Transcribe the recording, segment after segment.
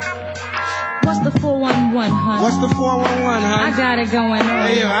what's the 411, hun? What's the 411, hun? I got it going on.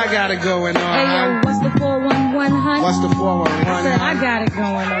 Hey, yo, I got it going on. Hey, yo, what's the 411, hun? What's the 411, I said, hun? I got it going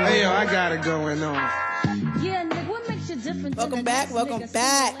on. Hey, yo, I got it going on. Yeah, nigga, what makes you different? Welcome back.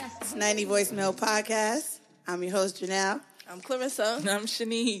 It's 90 Voicemail Podcast. I'm your host, Janelle. I'm Clarissa. And I'm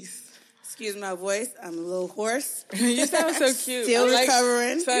Shanice. Excuse my voice. I'm a little hoarse. You sound so cute. Still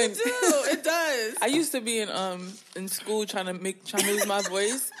recovering. Son, You do. It does. I used to be in school trying to lose my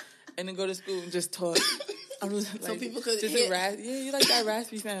voice, and then go to school and just talk. I was So people could just hear. you like that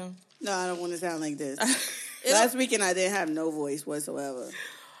raspy sound. No, I don't want to sound like this. Last weekend, I didn't have no voice whatsoever.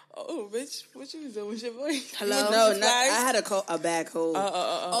 Oh, bitch, what you was doing with your voice? Hello? No, I had a bad cold.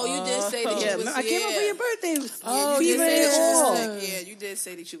 Oh, you did say that you was I came up for your birthday. Oh, you fever did and say all. that you was sick. Yeah, you did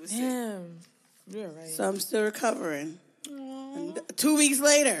say that you was sick. Damn, you're right. So I'm still recovering. And 2 weeks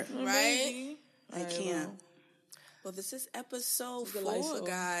later, Right? I can't. Well, this is episode The lights 4, off.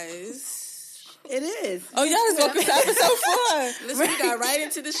 guys. It is. Oh, y'all just welcome to episode 4. Listen, we got right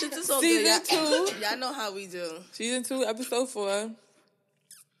into the shit. This all Season good. Y'all know how we do. Season 2, episode 4.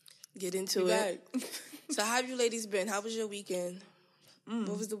 Get into We it. back. So how have you ladies been? How was your weekend?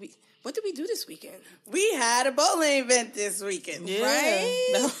 What was the week? What did we do this weekend? We had a bowling event this weekend. Yeah. Right?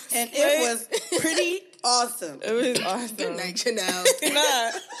 That was And great. it was pretty awesome. It was awesome. Good night, Janelle.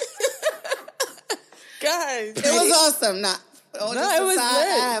 Nah. Guys. It was awesome. Nah, on No, the it was side, lit.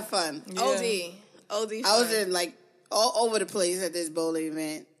 I had fun. Yeah. OD. I was in like all over the place at this bowling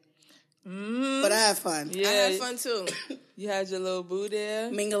event. But I had fun. Yeah. I had fun too. You had your little boo there.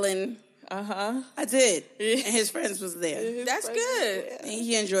 Mingling. Uh-huh. I did. Yeah. And his friends was there. That's good. And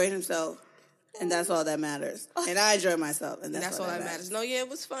he enjoyed himself. And that's all that matters. And I enjoyed myself. And That's all that matters. No, yeah, it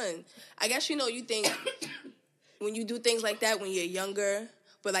was fun. I guess, you think when you do things like that when you're younger,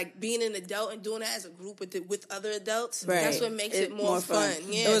 but like being an adult and doing that as a group with other adults, Right. that's what makes it more fun.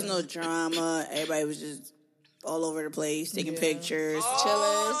 Yeah. There was no drama. Everybody was just all over the place, taking pictures.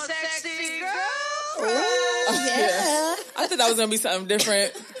 chilling. Sexy girl. Yeah. I thought that was going to be something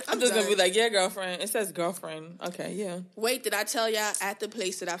different. I'm just going to be like, yeah, girlfriend. It says girlfriend. Okay, yeah. Wait, did I tell y'all at the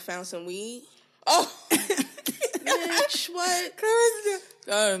place that I found some weed? Oh. Bitch, what?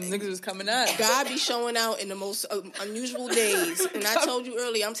 Niggas was coming up. God be showing out in the most unusual days. And I told you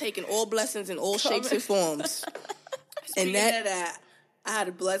earlier, I'm taking all blessings in all shapes and forms. And that, I had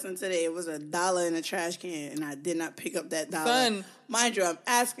a blessing today. It was $1 in a trash can, and I did not pick up that $1. Son. Mind you, I'm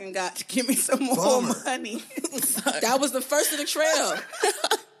asking God to give me some more money. That was the first of the trail.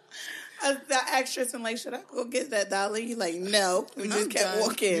 I asked Tristan, like, should I go get that $1? He's like, no. We just kept done.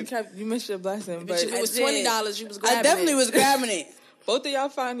 walking. You missed your blessing. But If it was I $20, did. you was grabbing I definitely it. was grabbing it. both of y'all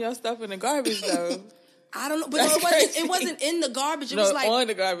find your stuff in the garbage, though. I don't know, but That's no, crazy. it wasn't in the garbage. It No, was like on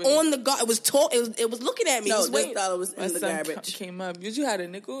the garbage. On the garbage. It was looking at me. No, it was this waiting. $1 was My in the son garbage. came up. You had a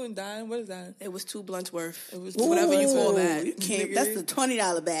nickel and dime? What is that? It was 2 blunts worth. It was whatever you call that. You can't, that's the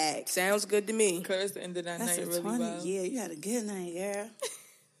 $20 bag. Sounds good to me. Clarissa ended that That's night a really 20. well. Yeah, you had a good night, girl.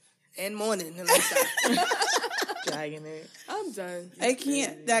 And morning. And I'm done. Dragging it. I'm done. I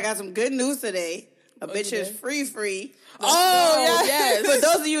can't. I got some good news today. A bitch is free. Oh, yes. For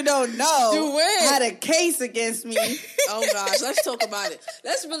those of you who don't know, You win. I had a case against me. Oh gosh, let's talk about it.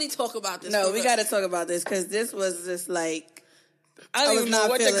 Let's really talk about this. No, for we real. got to talk about this because this was just like, I don't was even know not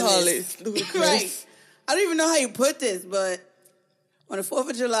what to feeling call this. it. Ludicrous. right. I don't even know how you put this, but on the 4th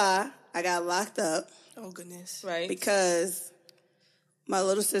of July, I got locked up Oh goodness. Right. because my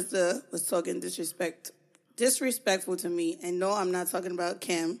little sister was talking disrespectful to me. And no, I'm not talking about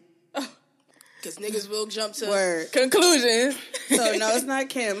Kim. Because niggas will jump to Word. Conclusion. So, no, it's not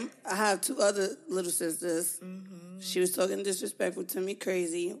Kim. I have 2 other little sisters. Mm-hmm. She was talking disrespectful to me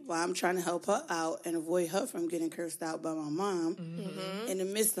crazy while I'm trying to help her out and avoid her from getting cursed out by my mom. Mm-hmm. In the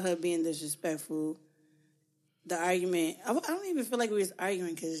midst of her being disrespectful, the argument, I don't even feel like we was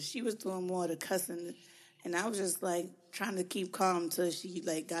arguing because she was doing more of the cussing. And I was just, like, trying to keep calm until she,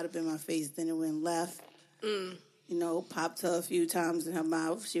 like, got up in my face. Then it went left. You know, popped her a few times in her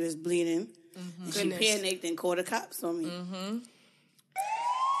mouth. She was bleeding. Mm-hmm. And she panicked and called the cops on me. Mm-hmm.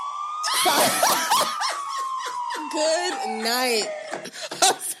 good night.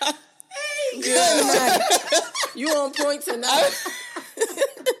 Good night. You on point tonight.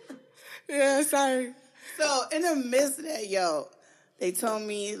 Yeah, sorry. So, in the midst of that, they told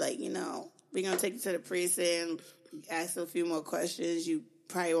me, like, you know, we're going to take you to the precinct, ask a few more questions. You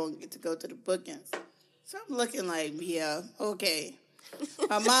probably won't get to go to the bookings. So, I'm looking like, yeah, okay.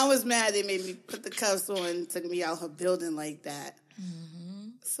 My mom was mad they made me put the cuffs on and took me out her building like that.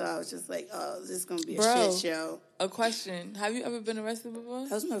 Mm-hmm. So, I was just like, oh, this is going to be a shit show. A question. Have you ever been arrested before?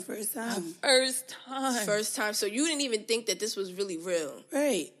 That was my first time. First time. First time. So you didn't even think that this was really real.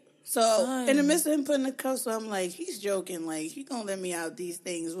 Right. So in the midst of him putting the cuffs on, I'm like, he's joking. Like, he gonna let me out these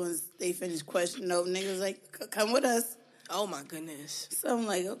things once they finish questioning. No, niggas like, come with us. Oh my goodness. So I'm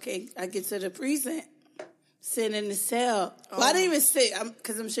like, okay, I get to the precinct, sitting in the cell. Well, I didn't even sit,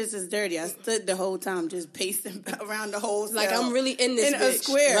 because them shits is dirty. I stood the whole time just pacing around the whole cell. Like, I'm really in this in bitch. a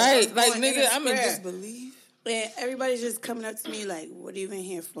square. Right, like, Going nigga, a I'm in square. disbelief. And everybody's just coming up to me like, what are you in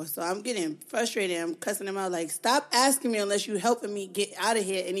here for? So I'm getting frustrated. I'm cussing them out like, stop asking me unless you helping me get out of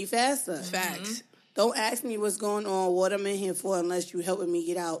here any faster. Facts. Don't ask me what's going on, what I'm in here for, unless you helping me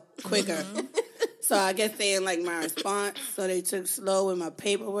get out quicker. So I guess they didn't like my response, so they took slow with my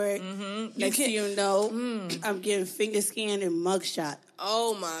paperwork. Next thing you know, I'm getting finger scanned and mugshot.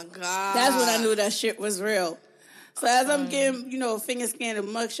 Oh my God. That's when I knew that shit was real. So as I'm getting, finger scanned and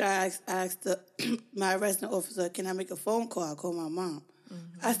mugshot, I asked my arresting officer, can I make a phone call? I call my mom.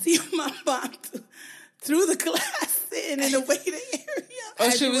 I see my mom through the glass sitting in the waiting area. Oh,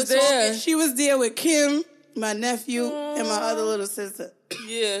 she was there. She was there with Kim, my nephew, and my other little sister.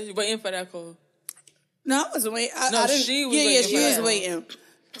 Yeah, you waiting for that call. No, I wasn't waiting. No, I didn't, she was yeah, waiting she for was that. waiting.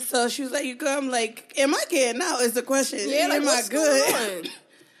 So she was like, you good? I'm like, am I getting out is the question. Yeah, like, am what's I good? going on?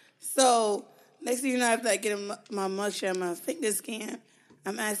 So next thing you know, after I get my mugshot, my finger scan,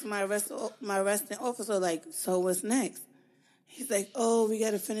 I'm asking my arresting officer, like, so what's next? He's like, oh, we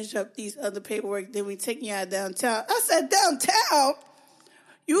got to finish up these other paperwork. Then we take you out downtown. I said, downtown?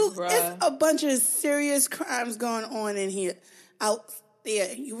 It's a bunch of serious crimes going on in here, out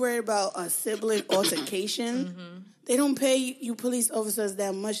there. You worried about a sibling altercation? They don't pay you police officers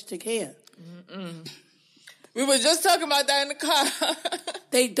that much to care. We were just talking about that in the car.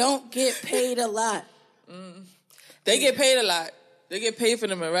 They don't get paid a lot. They get paid a lot. They get paid for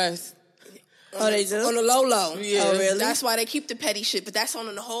them arrests. Oh, they do? On the low. Yeah. Oh, really? That's why they keep the petty shit, but that's on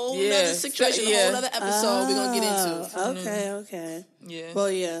a whole Yeah. other situation, Yeah. a whole other episode we're going to get into. Okay. Yeah. Well,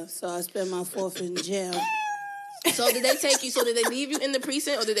 yeah, so I spent my fourth in jail. So did they leave you in the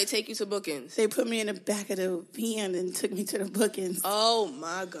precinct or did they take you to bookings? They put me in the back of the van and took me to the bookings, Oh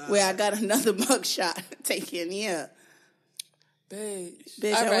my God. where I got another mugshot taken, yeah. Bitch.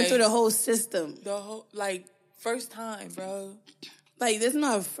 Bitch, I went through the whole system. The whole, first time, bro. Like, this is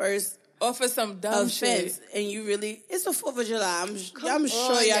my first Or for some dumb offense, shit. and you really, it's the 4th of July. I'm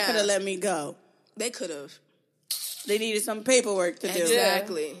sure on y'all now. could have let me go. They could have. They needed some paperwork to do.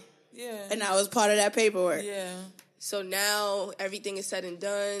 Exactly. Yeah. And I was part of that paperwork. Yeah. So now everything is said and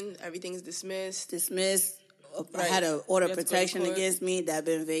done. Everything is dismissed. Dismissed. I Right. had an order You of have to go to protection court. against me that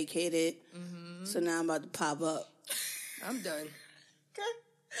been vacated. So now I'm about to pop up. I'm done.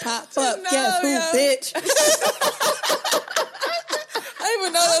 Pop up. No, Guess who, yo. bitch? I didn't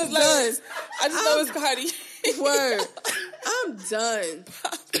even know those letters. I just know it's Cardi. Word. I'm done.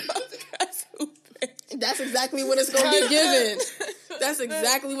 That's exactly what it's going to be given. That's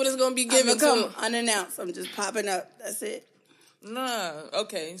exactly what it's going to be given I'm gonna come too. unannounced. I'm just popping up. That's it. Nah.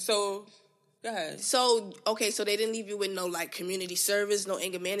 Okay. So, go ahead. So they didn't leave you with no community service, no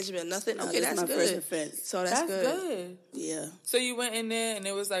anger management, nothing. No, Okay, this is that's my good. first offense. So that's good. Yeah. So you went in there and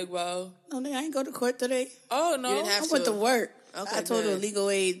it was like, well, No, nigga, I ain't go to court today. oh no. You didn't have I went to work. Okay, I told the good. legal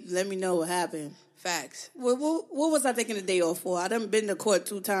aid, let me know what happened. Facts. What was I taking the day off for? I done been to court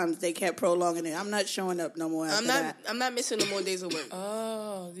 2 times. They kept prolonging it. I'm not showing up no more after that. I'm not missing no more days of work.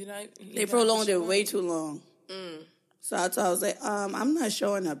 Oh, They prolonged it way too long. So I was like, I'm not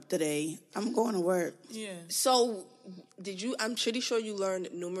showing up today. I'm going to work. Yeah. So I'm pretty sure you learned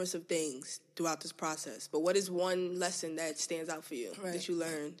numerous of things throughout this process, but what is one lesson that stands out for you that you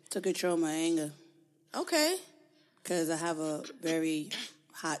learned? To control my anger. Okay. Because I have a very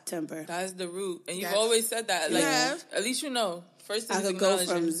hot temper. That's the root. And you've That's- always said that. You have. At least you know. First thing I is could go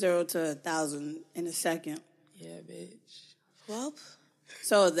acknowledging. from 0 to 1,000 in a second. Yeah, bitch. Well,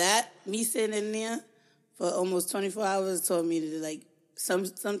 So me sitting in there for almost 24 hours told me to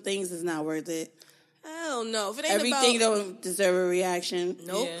some things is not worth it. hell no. If it ain't Everything about, don't deserve a reaction.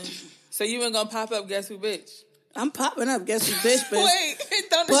 Nope. Yeah. So you ain't gonna pop up guess who bitch? I'm popping up, guess who, bitch, but, Wait,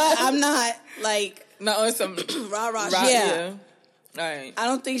 don't but I'm not not on some rah-rah rock, shit. Yeah. All right. I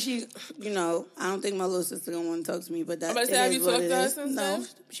don't think she, I don't think my little sister gonna want to talk to me, but that I'm about to it say, have is you what talked it to her is. since No, then?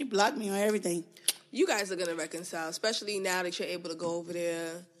 she blocked me on everything. You guys are going to reconcile, especially now that you're able to go over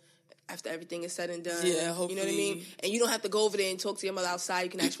there after everything is said and done. Yeah, You know what I hopefully. mean? And you don't have to go over there and talk to your mother outside. You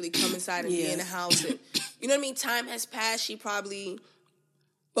can actually come inside and be Yeah. in the house. And, you know what I mean? Time has passed. She probably...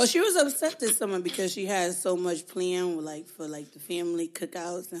 Well, she was upset this summer because she had so much planned for the family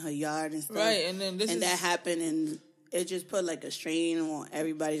cookouts in her yard and stuff. Right, and then that happened, and it just put a strain on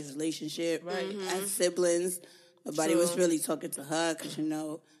everybody's relationship. Right. As siblings, nobody was really talking to her because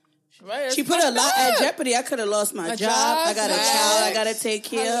Right, She it's put a fucked lot up. at jeopardy. I could have lost my job. I got a facts. child I got to take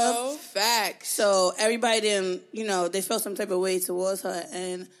care Hello. of. Facts. So everybody didn't, they felt some type of way towards her.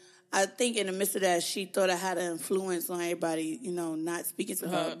 And I think in the midst of that, she thought I had an influence on everybody, not speaking to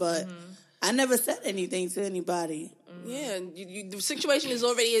her. But I never said anything to anybody. Yeah, the situation is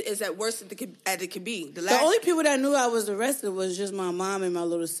already at worse as it could be. The only people that knew I was arrested was just my mom and my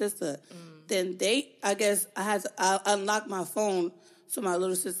little sister. Then I unlocked my phone so my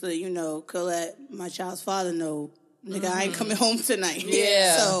little sister, could let my child's father know, nigga, I ain't coming home tonight.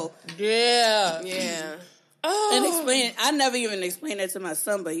 Yeah. So, Yeah. and I never even explained that to my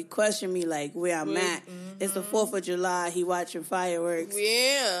son, but he questioned me like where I'm at. It's the 4th of July. He watching fireworks.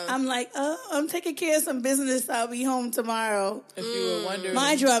 Yeah. I'm like, I'm taking care of some business. I'll be home tomorrow. If you were wondering.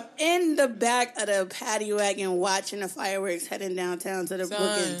 Mind you, I'm in the back of the paddy wagon watching the fireworks heading downtown to the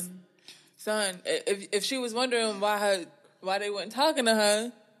bookings. Son, if she was wondering why they weren't talking to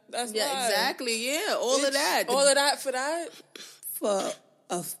her, that's why. Exactly. Yeah, all of that. All of that for that? For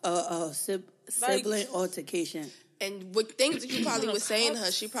a sibling altercation. And what things that you probably were saying to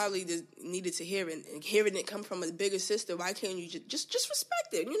her, she probably just needed to hear it. And hearing it come from a bigger sister, why can't you just respect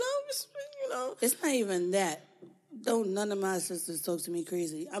it? It's not even that. Don't none of my sisters talk to me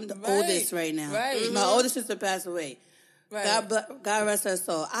crazy. I'm the Right. oldest right now. Right. My oldest sister passed away. Right. God rest her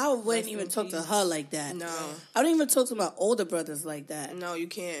soul. I wouldn't even talk to her like that. No. I don't even talk to my older brothers like that. No, you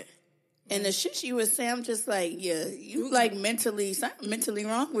can't. And the shit she was saying, I'm just like, yeah, you like something mentally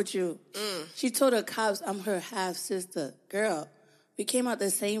wrong with you. She told the cops I'm her half sister. Girl, we came out the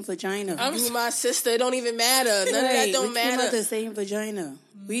same vagina. You my sister. It don't even matter. None of that don't we came out matter. the same vagina.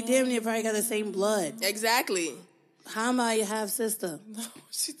 We damn near probably got the same blood. Exactly. How am I your half sister? No,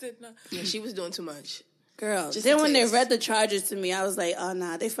 she did not. Yeah, she was doing too much. Girl. Just Then a when they taste. read the charges to me, I was like, oh,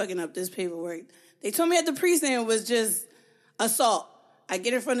 nah, they fucking up this paperwork. They told me at the precinct it was just assault. I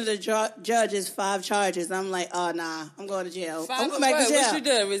get in front of the judge, it's 5 charges. I'm like, oh, nah, I'm going to jail. I'm going back to jail. What you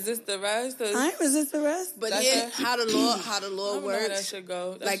did? Resist the arrest? I ain't resist arrest. But That's here, it. how the law I don't know how that works. should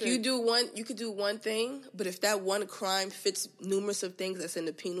go. That Like shit- you could do one thing, but if that one crime fits numerous of things that's in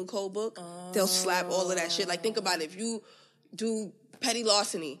the penal code book, they'll slap all of that shit. Like think about it. If you do petty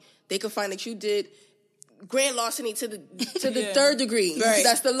larceny, they could find that you did grand larceny to the Yeah. 3rd degree. Right.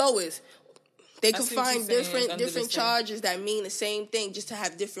 That's the lowest. They I could see what find you're saying. It's different under the same. charges that mean the same thing just to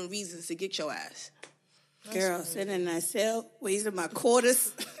have different reasons to get your ass. Girl, sitting in that cell, wasting my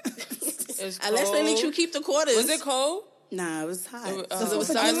quarters. It's Unless they let you cold. keep the quarters. Was it cold? Nah, it was hot. It was- The oh, Fourth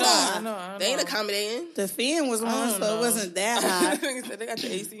of I July. know, I know. They ain't accommodating. The fan was on, so it wasn't that hot. They got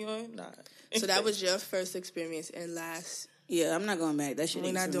the AC on? Nah. So that was your first experience and last. Yeah, I'm not going back. That shit We're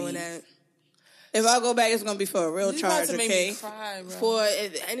ain't not for doing me. that. If I go back, it's gonna be for a real You about charge, to make okay? me cry, bro. For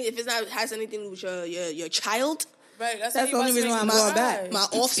if it's not has anything with your child, Right, That's how the you only about to reason make why I'm me going cry. back.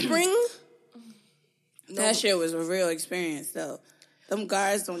 my offspring. That shit was a real experience, though. Them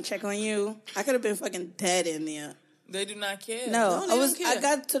guards don't check on you. I could have been fucking dead in there. They do not care. No, they don't I care.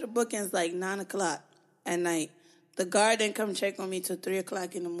 got to the bookings like 9:00 at night. The guard didn't come check on me till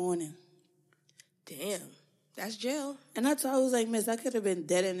 3:00 in the morning. Damn, that's jail. And I told her, I was like, Miss, I could have been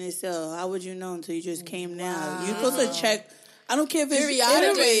dead in this cell. How would you know until you just came now? You supposed to check. I don't care if it's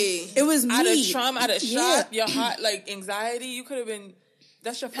Periodically. It was me. Out of trauma, out of Yeah. shock, your heart, like anxiety, you could have been.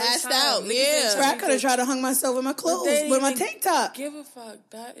 That's your first Passed time. out, Niggas yeah. didn't Or I treat could have you- tried to hung myself with my clothes, They didn't with my even tank top. Give a fuck.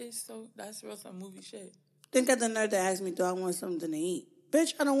 That's real some movie shit. Then got the nerve to ask me, do I want something to eat?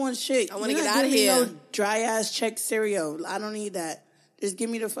 Bitch, I don't want shit. I wanna You're get not outta giving me here. No dry ass check cereal. I don't need that. Just get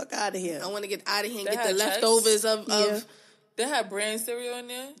me the fuck out of here. I want to get out of here and They get the had checks? leftovers of. Yeah. They had brand cereal in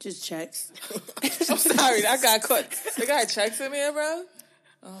there. Just checks. I'm sorry, I got caught. They got checks in there, bro.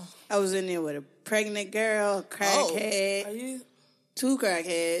 I was in there with a pregnant girl, crackhead, Are you 2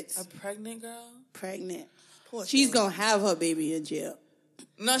 crackheads, a pregnant girl? pregnant. Poor She's thing. gonna have her baby in jail.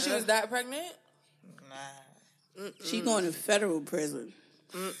 No, she was that pregnant. She going to federal prison.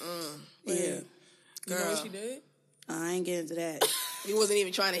 Yeah. You know what she did? I ain't getting into that. You wasn't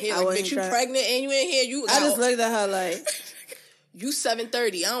even trying to hear. I Like, wasn't bitch, you trying- pregnant and you in here. You I just looked at her like, you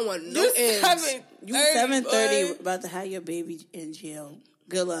 7:30. I don't want no You ends. 7:30, boy. about to have your baby in jail.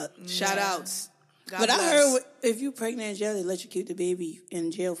 Good luck. Shout outs. God But I bless. heard if you pregnant in jail, they let you keep the baby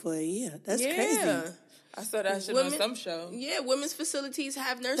in jail for a year. That's Yeah. crazy. I saw that shit Women- on some show. Yeah, women's facilities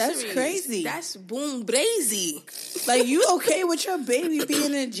have nurseries. crazy. That's boom brazy. Like, you okay with your baby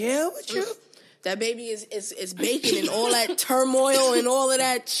being in jail with you? That baby is baking and all that turmoil and all of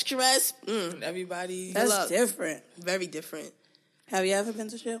that stress. Everybody. That's luck. different. Very different. Have you ever been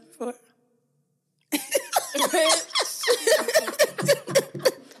to jail before?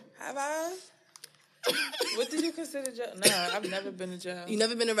 Have I? What did you consider jail? Nah, I've never been to jail. You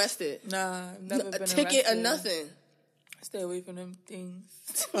never been arrested? Nah, I've never been A arrested. ticket or nothing? Stay away from them things.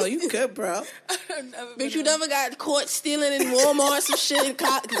 Oh, you good, bro. I've never Bitch, been you never got caught stealing in Walmart some shit in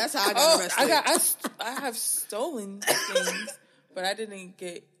Cause that's how I got arrested. I have stolen things, but I didn't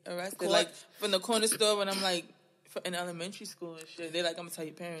get arrested. Caught? Like from the corner store when I'm like in elementary school and shit. They like, I'm gonna tell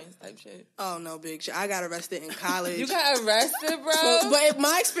your parents type shit. Oh no, big shit. I got arrested in college. You got arrested, bro? But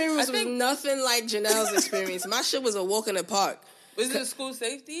my experience was nothing like Janelle's experience. My shit was a walk in the park. Was it school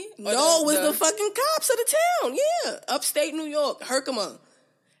safety? No, it was the fucking cops of the town. Yeah, upstate New York, Herkimer.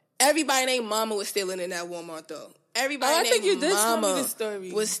 Everybody named Mama was stealing in that Walmart though. Everybody I think you named did tell me Mama this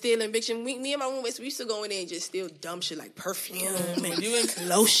story. was stealing. Bitch, and me and my roommates, we used to go in there and just steal dumb shit like perfume and You and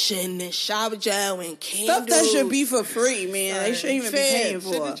lotion and shower gel and candles. Stuff that should be for free, man. They shouldn't even be Fair. paying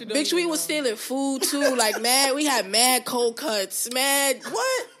for. Shit that you don't Bitch, we even was know. stealing food too. Like mad, we had mad cold cuts. Mad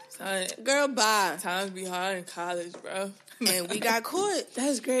what? Son, Girl, bye. times be hard in college, bro. And we got caught.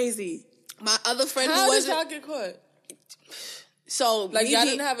 That's crazy. My other friend How who did wasn't y'all get caught? so Like we y'all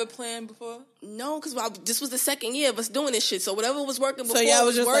did- didn't have a plan before? No, because this was the second year of us doing this shit. So whatever was working before So y'all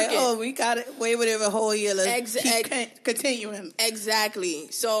was just working. like, oh, we got it away with it a whole year. Let's continuing.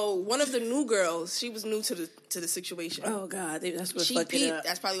 Exactly. So one of the new girls, she was new to the situation. Oh God, that's what She fucked it peeped. up.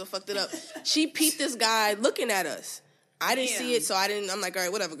 That's probably what fucked it up. She peeped this guy looking at us. I didn't see Damn. it, so I'm like, all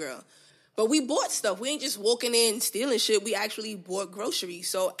right, whatever, girl. But we bought stuff. We ain't just walking in stealing shit. We actually bought groceries.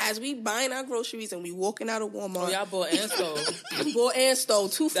 So as we buying our groceries and we walking out of Walmart, Oh, y'all bought and stole. bought and stole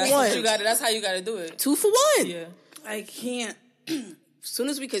 2 for That's one. what you got. That's how you got to do it. 2 for 1. Yeah. I can't. As soon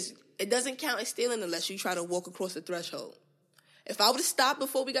as because it doesn't count as stealing unless you try to walk across the threshold. If I would have stopped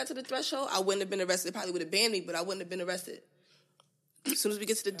before we got to the threshold, I wouldn't have been arrested. They probably would have banned me, but I wouldn't have been arrested. As soon as we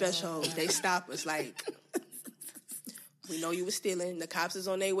get to the threshold, they stop us like, we know you were stealing. The cops is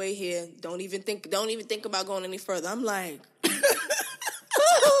on their way here. Don't even think about going any further. I'm like,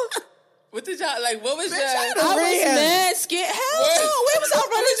 What did y'all, like, what was your... I was mad, scared. Hell no. Where was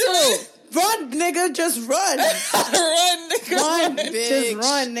I running to? Run, nigga, just run. Run, nigga. Run, bitch. just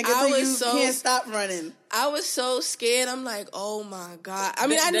run, nigga. I Till was you so- can't stop running. I was so scared. I'm like, oh my God. I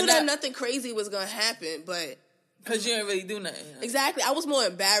mean, I knew Then that that- nothing crazy was going to happen, but... Because you didn't really do nothing. Exactly. I was more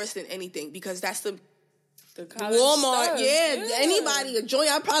embarrassed than anything because that's the college Walmart. stuff. Yeah, anybody, a joint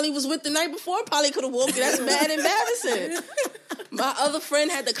I probably was with the night before probably could have walked. That's mad embarrassing. My other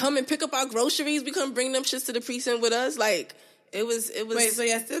friend had to come and pick up our groceries. We couldn't bring them shits to the precinct with us. Like, it was. Wait, so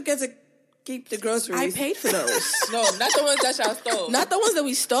y'all still get to keep the groceries? I paid for those. No, not the ones that y'all stole. Not the ones that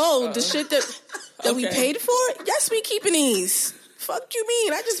we stole. The shit that we Okay. paid for. Yes, we keeping these. Fuck you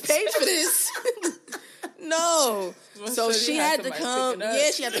mean? I just paid for this. No. So sure she you had had to somebody come. pick it up.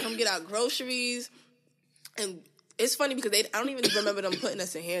 Yeah, she had to come get our groceries. And it's funny because I don't even remember them putting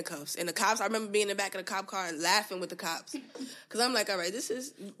us in handcuffs. And the cops, I remember being in the back of the cop car and laughing with the cops. Because I'm like, all right, this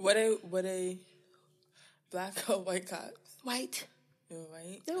is Were they black or white cops? white. You were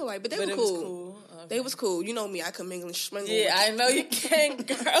white? They were white, but they But were it was cool. cool. Okay. They was cool. You know me, I can mingle and schmingle. Yeah, I know you can,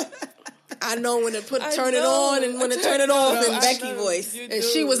 girl. I know when to I turn it know. on and when to turn it off. No, And I Becky know. voice. You And do.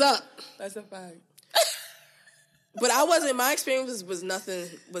 she was up. That's a fact. But my experience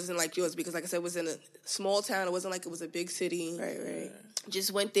wasn't like yours because, like I said, it was in a small town. It wasn't like it was a big city. Right.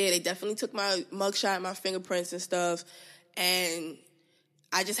 Just went there. They definitely took my mugshot, my fingerprints and stuff. And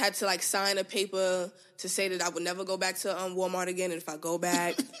I just had to, like, sign a paper to say that I would never go back to Walmart again. And if I go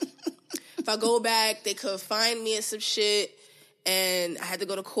back, they could find me and some shit. And I had to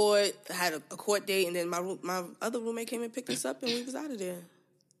go to court. I had a court date. And then my other roommate came and picked us up and we was out of there.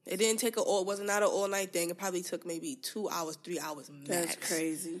 It didn't take it wasn't not an all-night thing. It probably took maybe 2 hours, 3 hours max. That's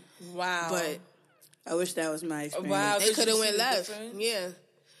crazy. Wow. But I wish that was my experience. Wow. they Did could you have see went the left. difference? Yeah.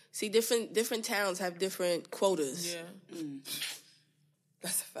 See, different towns have different quotas. Yeah.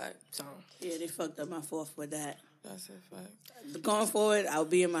 That's a fact. So Yeah, they fucked up my 4th with that. That's a fact. Going forward, I'll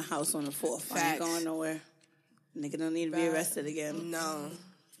be in my house on the 4th. I ain't Facts. going nowhere. Nigga don't need to be arrested again. no,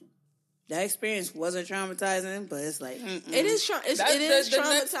 That experience wasn't traumatizing, but it's like, it is. That's It is the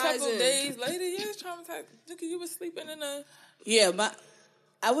next couple traumatizing. days later, yeah, it's traumatizing. Look, you was sleeping in a... Yeah,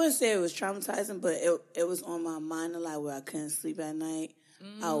 I wouldn't say it was traumatizing, but it was on my mind a lot where I couldn't sleep at night.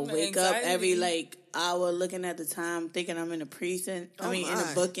 I would wake up every anxiety. hour looking at the time, thinking I'm in a precinct. In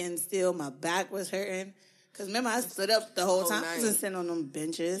my. a booking still. My back was hurting. Because remember, I stood up the whole time. I night. wasn't sitting on them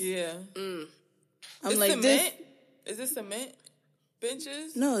benches. Yeah. I'm It's like, cement? Is it cement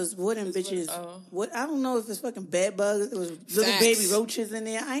benches? No, it's wooden bitches. oh. What? I don't know if it's fucking bed bugs. It was little Facts. baby roaches in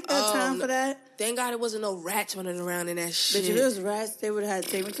there. I ain't got time for that. Thank God it wasn't no rats running around in that shit. Bitch, if it was rats, they would have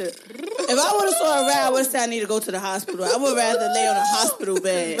taken me to. If I would have saw a rat, I would have said I need to go to the hospital. I would rather lay on a hospital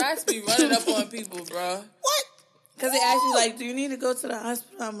bed. Rats be running up on people, bro. What? Because they ask you, like, do you need to go to the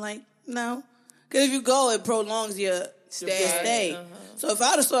hospital? I'm like, no. Because if you go, it prolongs your stay. So if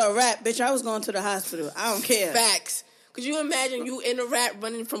I would have saw a rat, bitch, I was going to the hospital. I don't care. Facts. Could you imagine you in a rat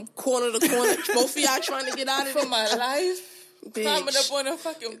running from corner to corner, both of y'all trying to get out of For it? my life. Bitch. Climbing up on the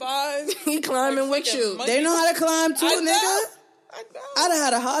fucking bars. He climbing with fucking you. monkey. They know how to climb too, I nigga. know. I know. I'd have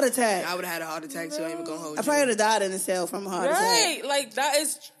had a heart attack. I would have had a heart attack too. I ain't even gonna hold I you. probably would have died in the cell from a heart attack. Right. Like, that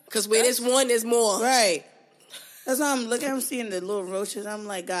is... Because where there's one, there's more. Right. That's why I'm looking. I'm seeing the little roaches. I'm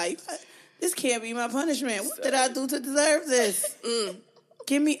like, God, this can't be my punishment. What did I do to deserve this?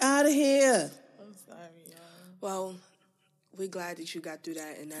 Get me out of here. I'm sorry, y'all. Well, we're glad that you got through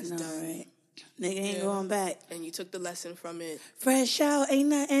that and that's No, done. right. Nigga ain't going back. And you took the lesson from it. Fresh out, ain't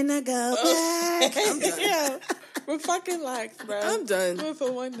nothing to go back. I'm done. Yeah. We're fucking lax, bro. I'm done. We're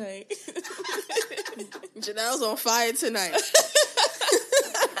for one night. Janelle's on fire tonight.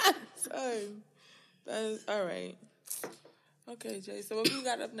 Sorry. That's all right. Okay, Jay. So what we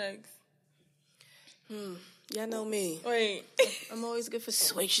got up next? Y'all know me. Wait. I'm always good for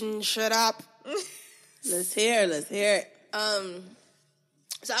switching shit up. Let's hear it.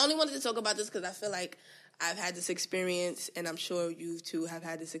 So I only wanted to talk about this because I feel like I've had this experience, and I'm sure you two have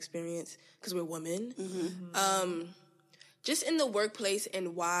had this experience because we're women. Just in the workplace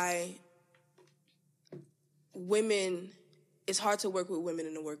and why it's hard to work with women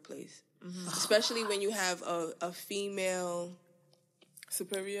in the workplace. Especially when you have a female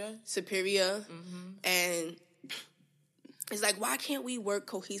Superior. And it's like, why can't we work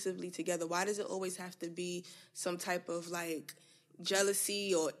cohesively together? Why does it always have to be some type of like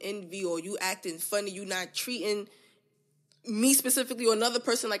jealousy or envy, or you acting funny, you not treating me specifically or another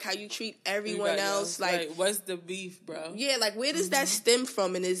person like how you treat everyone else? Like, right. What's the beef, bro? yeah, like where does that stem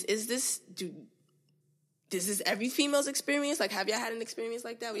from? And is this every female's experience? Like, have y'all had an experience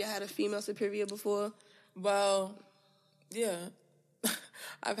like that where y'all had a female superior before? Well, yeah.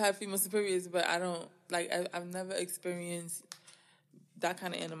 I've had female superiors, but I don't, like, I've never experienced that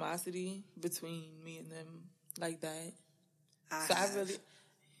kind of animosity between me and them like that.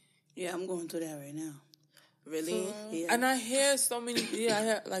 Yeah, I'm going through that right now. Really? Yeah. And I hear so many, I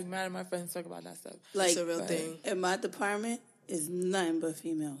hear, like, mad at my friends talk about that stuff. Like, It's a real thing. In my department, it's nothing but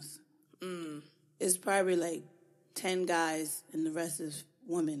females. It's probably like 10 guys and the rest is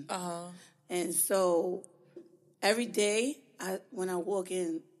women. And so every day when I walk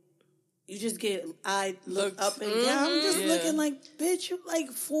in, you just I look up and down. I'm just looking like, bitch, you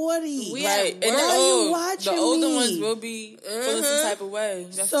like 40. Right. And why are you watching the older me? ones will be feeling some type of way.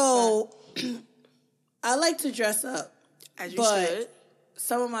 That's So I like to dress up. As you but should.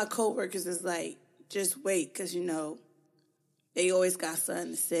 some of my coworkers is like, just wait, because, they always got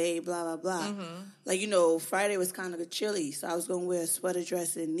something to say, blah, blah, blah. Like, Friday was kind of chilly, so I was going to wear a sweater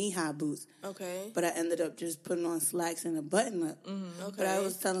dress and knee-high boots. Okay. But I ended up just putting on slacks and a button-up. Okay. But I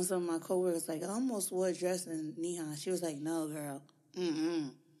was telling some of my coworkers, like, I almost wore a dress and knee-high. She was like, no, girl.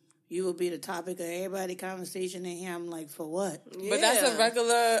 You will be the topic of everybody's conversation in here. I'm like, for what? But that's a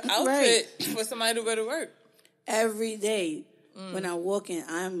regular outfit for somebody to wear to work. Every day when I walk in,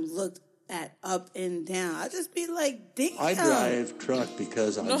 I'm looked at up and down. I just be like, damn. I drive truck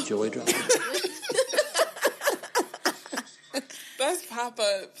because I enjoy driving. That's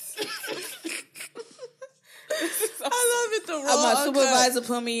pop-ups. I love it. The My supervisor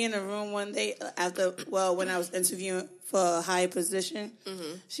put me in a room one day when I was interviewing for a high position.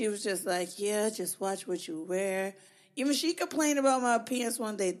 She was just like, yeah, just watch what you wear. Even she complained about my pants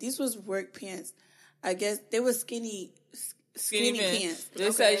one day. These was work pants. I guess they were skinny pants.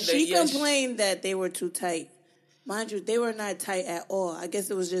 She complained that they were too tight. Mind you, they were not tight at all. I guess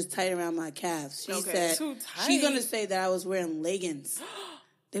it was just tight around my calves. She said Too tight. she's gonna say that I was wearing leggings.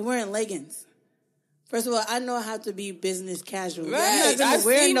 They weren't leggings. First of all, I know how to be business casual. Right.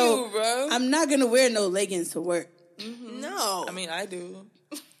 I'm not gonna wear no leggings to work. No. I mean, I do.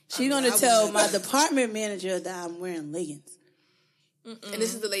 She's gonna tell my department manager that I'm wearing leggings. And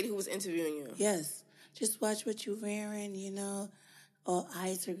this is the lady who was interviewing you. Yes. Just watch what you're wearing, All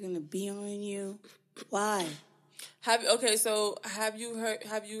eyes are gonna be on you. Why? Have you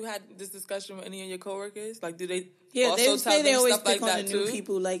had this discussion with any of your coworkers? Like, do they Yeah, also they tell say they them always stuff pick like on that the new too?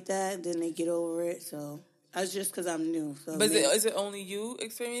 people like that, then they get over it. So that's just because I'm new. So But is it only you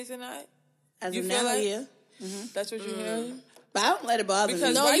experiencing that? as you of feel now, like- yeah. That's what you're hearing? But I don't let it bother Because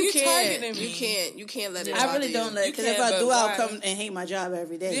me. No, why you you can't. targeting me? You can't let it. I bother really don't you. let it. You Because if can, I but do, I'll why? come and hate my job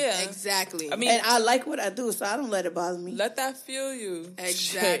every day. Yeah. Exactly. I mean, And I like what I do, so I don't let it bother me. let that fuel you.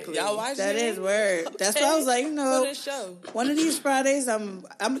 Exactly. Y'all watch That it? is word. That's why I was like, For the show. one of these Fridays,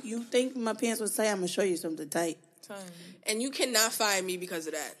 you think my pants would say I'm gonna show you something tight. and you cannot fire me because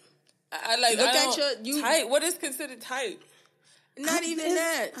of that. I like Look I at don't, you. tight. What is considered tight? Not even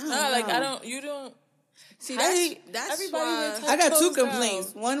that. I don't No, like know. I don't. You don't. See, Tight. that's Everybody why. wear tight I got two clothes now.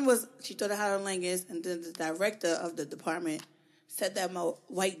 complaints. One was she told her how her length is, and then the director of the department said that my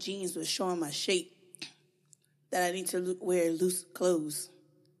white jeans was showing my shape. That I need to wear loose clothes.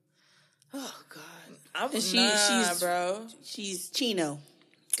 Oh God. I'm And she's bro. She's chino.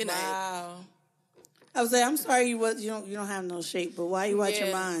 Good night. Wow. I was like, I'm sorry you don't have no shape, but why you watch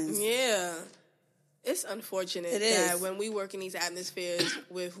your minds? Yeah. It's unfortunate It that is. when we work in these atmospheres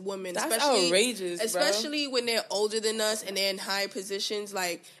with women, That's especially outrageous, bro. especially when they're older than us and they're in high positions,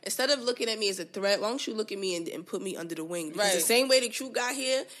 like instead of looking at me as a threat, why don't you look at me and put me under the wing? Because Right. the same way that you got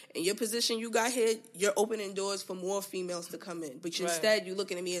here and your position you got here, you're opening doors for more females to come in. But instead you're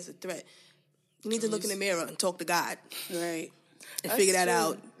looking at me as a threat. You need to look in the mirror and talk to God Right. and That's figure that true.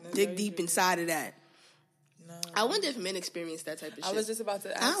 out. That's Dig very deep true. inside of that. No. I wonder if men experience that type of shit. I was just about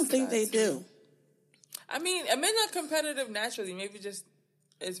to ask. I don't think that, they too. do. I mean, men are competitive naturally. Maybe just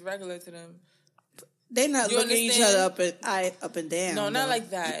it's regular to them. They're not You looking each understand? other up and down. No, not though. like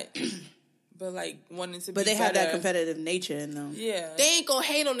that. But like wanting to But be they have that better. competitive nature in them. Yeah. They ain't gonna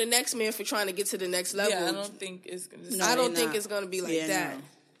hate on the next man for trying to get to the next level. Yeah, I don't think it's gonna No, I don't they think not. it's gonna be like Yeah, that.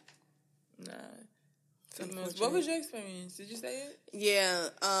 no. Nah. What was your experience? Did you say it? Yeah,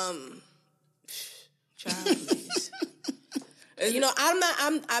 child, please. You know,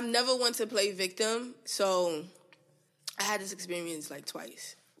 I'm never one to play victim, so I had this experience like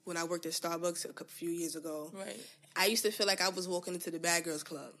twice when I worked at Starbucks a few years ago. Right. I used to feel like I was walking into the Bad Girls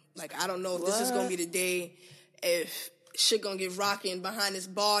Club. Like, I don't know if this is gonna be the day, if shit gonna get rocking behind this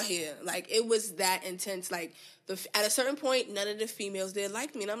bar here. Like, it was that intense. Like, at a certain point, none of the females there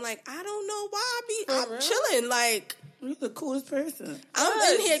liked me, and I'm like, I don't know why I'm chilling. Like, You're the coolest person.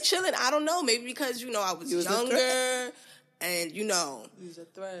 I'm in here chilling. I don't know. Maybe because, you know, I was was a younger and, you know. Use a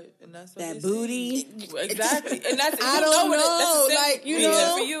threat, and that's what That they booty. see. Exactly, and that's I don't what know, that's the same like, you reason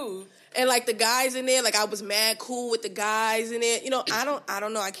know. for you. And like the guys in there, like I was mad cool with the guys in there. You know, I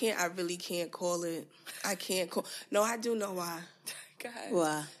don't know. I really can't call it. No, I do know why. God.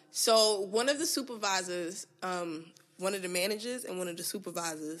 Wow. So one of the supervisors, one of the managers and one of the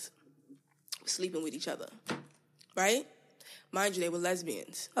supervisors were sleeping with each other. Right? Mind you, they were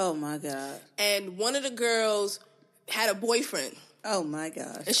lesbians. Oh my God. And one of the girls had a boyfriend. Oh my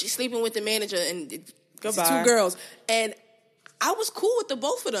gosh. And she's sleeping with the manager and it's Goodbye. two girls. And I was cool with the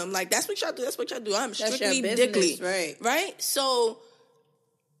both of them. Like, that's what y'all do. That's what y'all do. I'm strictly your business, dickly. right. Right? So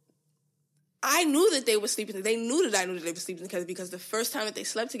I knew that they were sleeping. They knew that I knew that they were sleeping because the first time that they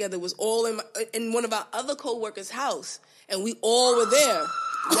slept together was all in one of our other co-workers' house. And we all were there.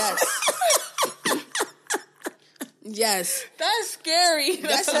 Yes. Yes. That's scary.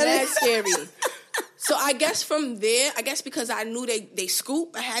 That's mad scary. So I guess from there, because I knew they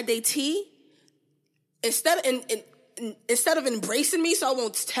scoop, I had their tea. Instead of embracing me so I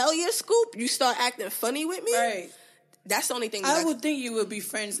won't tell you a scoop, you start acting funny with me. Right. That's the only thing I would think you would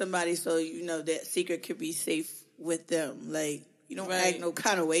befriend somebody so you know that secret could be safe with them. Like, you don't Right. act no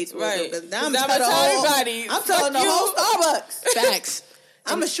kind of way towards Right. them. 'Cause now I'm I'ma telling tell everybody, I'm telling the fuck whole you. Starbucks. Facts.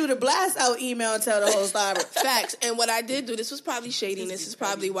 I'm going to shoot a blast out email and tell the whole Starbucks. Facts. And what I did do, this was probably shady, and this is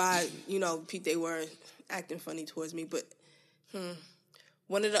probably why, you know, they were acting funny towards me, but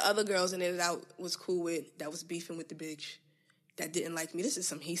one of the other girls in there that I was cool with, that was beefing with the bitch, that didn't like me. This is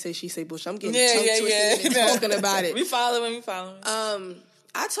some he say, she say bullshit. I'm getting tongue twisted and talking about it. We following.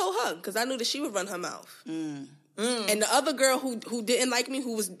 I told her, because I knew that she would run her mouth. And the other girl who didn't like me,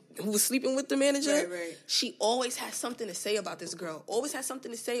 who was sleeping with the manager, Right. she always had something to say about this girl. Always had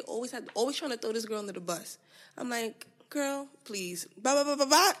something to say. Always trying to throw this girl under the bus. I'm like, girl, please, blah blah blah blah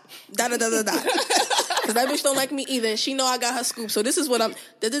blah, da da da da da. Because that bitch don't like me either, and she know I got her scoop. So this is what I'm.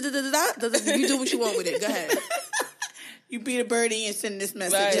 Da da da da da da. You do what you want with it. Go ahead. You beat a birdie and send this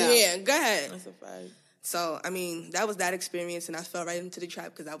message Right. out. Yeah, go ahead. That's a fact. So I mean, that was that experience, and I fell right into the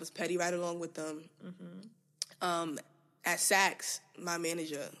trap because I was petty right along with them. At Saks, my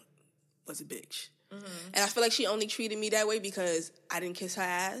manager was a bitch. And I feel like she only treated me that way because I didn't kiss her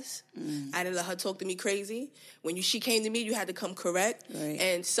ass. I didn't let her talk to me crazy. When she came to me, you had to come correct. Right.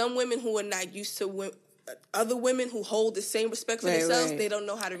 And some women who are not used to other women who hold the same respect for themselves, right. they don't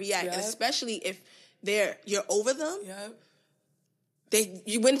know how to react. Yep. And especially if you're over them. Yep.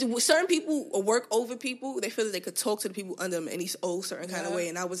 certain people or work over people, they feel that they could talk to the people under them in any certain kind of way,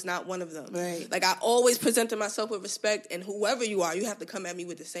 and I was not one of them. Right. Like, I always presented myself with respect, and whoever you are, you have to come at me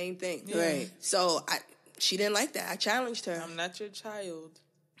with the same thing. Yeah. Right. So she didn't like that. I challenged her. I'm not your child.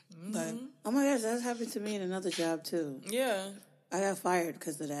 But, oh my gosh, that happened to me in another job too. Yeah. I got fired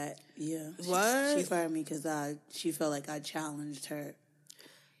because of that. Yeah. What? She fired me because she felt like I challenged her.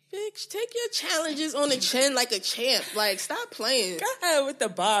 Bitch, take your challenges on the chin like a champ. Like, stop playing. Go ahead with the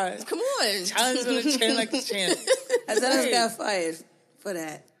bars. Come on. Challenge on the chin like a champ. I said I got fired for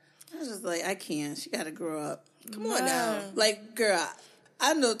that. I was just like, I can't. She got to grow up. Come on now. Like, girl,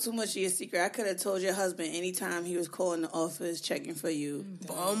 I know too much of your secret. I could have told your husband anytime he was calling the office checking for you.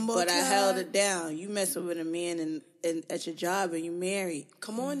 But I held it down. You messing with a man and at your job and you married.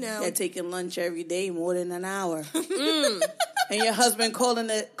 Come on now. You're taking lunch every day, more than an hour. And your husband calling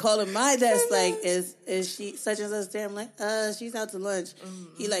my desk like, is she such and such there? I'm like, she's out to lunch.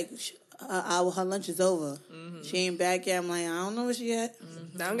 He like, her lunch is over. She ain't back yet. I'm like, I don't know where she at.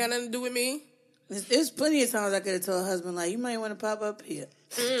 That don't got nothing to do with me. There's plenty of times I could have told her husband, like, you might want to pop up here.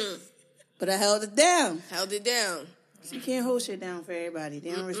 But I held it down. Held it down. So you can't hold shit down for everybody.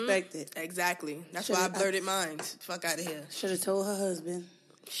 They don't respect it. Exactly. That's why I blurted mine. Fuck out of here. Should have told her husband.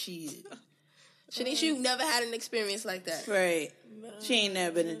 Shit. Shanice, you never had an experience like that. Right. She ain't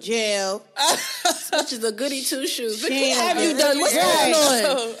never been in jail. Which is a goody two shoes. But She ain't what have never you done? What's Right. going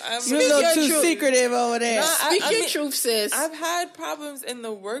on? You're a little too secretive over there. Speak your truth, sis. I've had problems in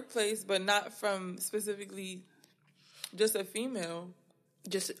the workplace, but not from specifically just a female.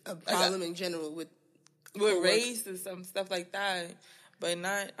 Just a problem in general with race and some stuff like that, but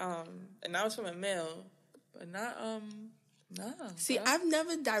not and that was from a male, but not nah. See, bro. I've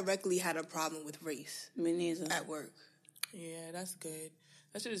never directly had a problem with race Me neither. at work. Yeah, that's good.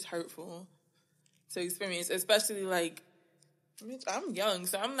 That shit is hurtful to experience, especially like I'm young,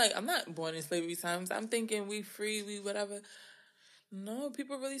 so I'm like I'm not born in slavery times. I'm thinking we free, we whatever. No,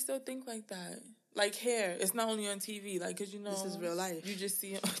 people really still think like that. Like hair, it's not only on TV. Like, cause you know This is real life. You just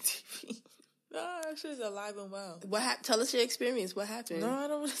see it on TV. Nah, that shit's alive and well. Tell us your experience. What happened? No, I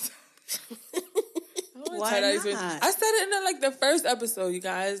don't want to. Why not? I said it in like the first episode. You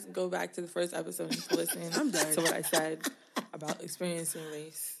guys go back to the first episode and listen. I'm done. To what I said about experiencing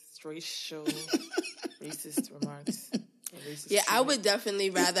racial, racist remarks. And racist Yeah, I treatment. would definitely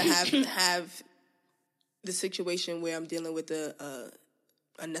rather have the situation where I'm dealing with a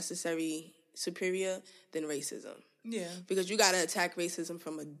unnecessary superior than racism. Yeah, Because you gotta attack racism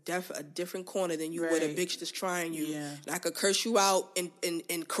from a different corner than you would a Right. bitch that's trying you. Yeah. And I could curse you out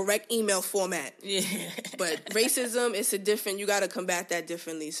in correct email format. yeah. But racism, it's a different. You gotta combat that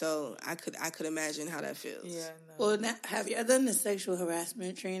differently. So I could imagine how that feels. Yeah, no. Well, now, have you done the sexual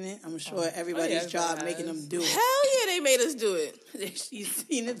harassment training? I'm sure everybody's job everybody making has. them do it. Hell yeah, they made us do it. You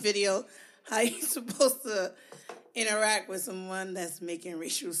seen the video how you supposed to interact with someone that's making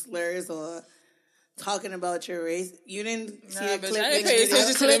racial slurs or talking about your race. You didn't see the bitch, clip. I ain't in the paying video?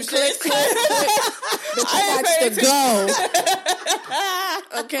 attention to them shit. Go.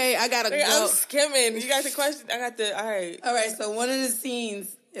 Okay, I gotta Nigga, go. I'm skimming. You got the question? I got the. All right. All right, so one of the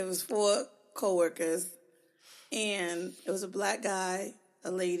scenes, it was 4 coworkers, and it was a black guy,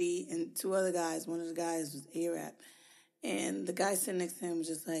 a lady, and 2 other guys. One of the guys was Arab, and the guy sitting next to him was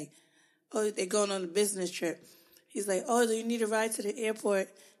just like, "Oh, they're going on a business trip." He's like, "Oh, do you need a ride to the airport?"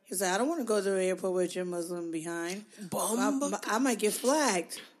 He's like, "I don't want to go to the airport with your Muslim behind. I might get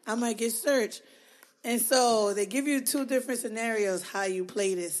flagged. I might get searched." And so they give you 2 different scenarios how you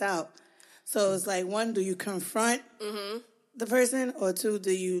play this out. So it's like, 1, do you confront the person? Or 2,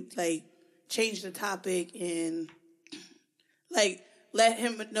 do you, like, change the topic and, like, let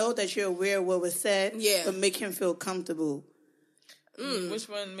him know that you're aware of what was said, but make him feel comfortable? Which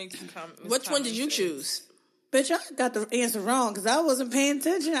one makes you come? Which one did you choose? Bitch, I got the answer wrong because I wasn't paying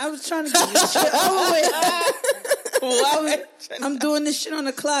attention. I was trying to get this shit over with. I'm doing this shit on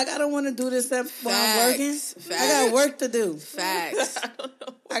the clock. I don't want to do this while I'm working. I got work to do. Facts.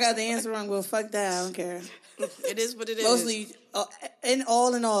 I got the answer wrong. Well, fuck that. I don't care. It is what it is. Mostly, in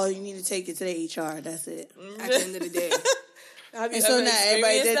all, you need to take it to the HR. That's it. At the end of the day. Have you And so ever now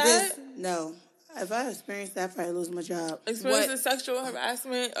everybody did experienced this. No. If I experienced that, I'd probably lose my job. Experience sexual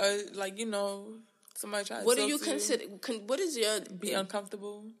harassment, or like somebody try to. What do you talk to consider? What is your be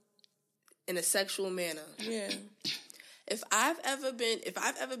uncomfortable in a sexual manner? Yeah. If I've ever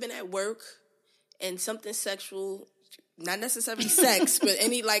been at work and something sexual, not necessarily sex, but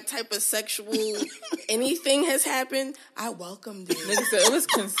any like type of sexual anything has happened, I welcomed it. Nigga said it was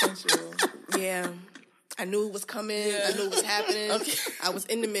consensual. Yeah. I knew it was coming. Yeah. I knew it was happening. Okay. I was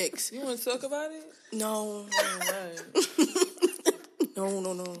in the mix. You want to talk about it? No. All right.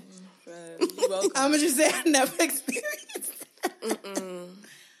 No. You welcome. I'm just say I never experienced.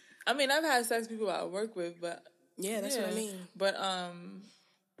 I mean, I've had sex with people I work with, but Yeah, that's what I mean. But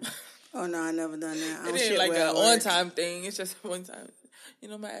Oh no, I never done that. I it don't ain't shit like where I an work. on-time thing. It's just one time. You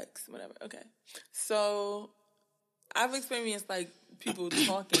know, my ex, whatever. Okay. So, I've experienced, like, people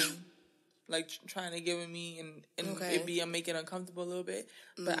talking, like, trying to get with me, and it be making it uncomfortable a little bit.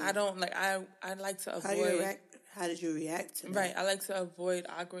 But I don't, like, I like to avoid... How did you react to that? Right. I like to avoid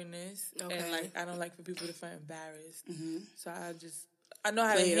awkwardness. Okay. And, like, I don't like for people to feel embarrassed. So, I know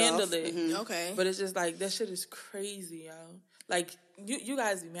how to Play it handle off. it. Okay. But it's just, like, that shit is crazy, yo. Like, you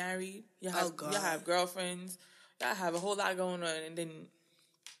guys be married. Y'all have girlfriends. Y'all have a whole lot going on. And then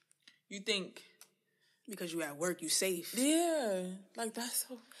you think... Because you at work, you safe. Yeah. Like, that's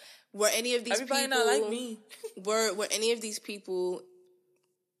so... Were any of these Everybody people... not like me. Were any of these people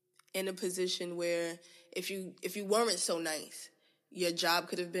in a position where if you weren't so nice, your job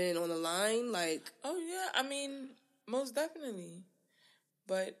could have been on the line? Like... Oh, yeah. I mean, most definitely.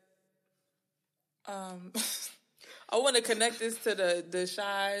 But... I want to connect this to the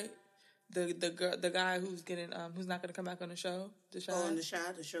Shy, the guy who's getting who's not gonna come back on the show. The Shy. Oh, on the show,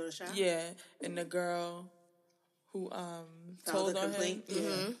 the show. Yeah, and the girl who told on him.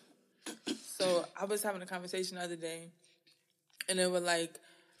 Yeah. So I was having a conversation the other day, and they were like,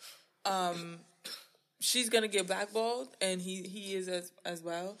 she's gonna get blackballed, and he is as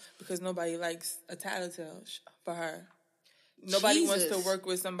well because nobody likes a tattletale for her. Nobody wants to work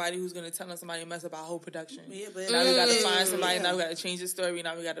with somebody who's going to tell somebody mess up our whole production. Yeah, but now we got to find somebody. Yeah. Now we got to change the story.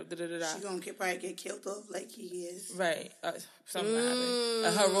 Now we got to She's going to probably get killed off like he is. Right. Something happened.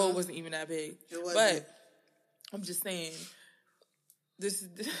 Her role wasn't even that big. It wasn't. But I'm just saying, this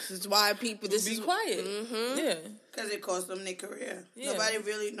is why people be quiet. Yeah. Because it costs them their career. Yeah.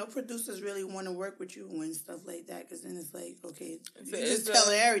 No producers really want to work with you when stuff like that. Because then it's like, okay, you just tell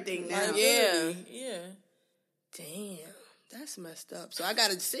her everything now. Yeah. Damn. That's messed up. So I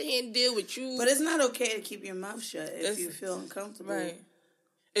got to sit here and deal with you. But it's not okay to keep your mouth shut if you feel uncomfortable. Right.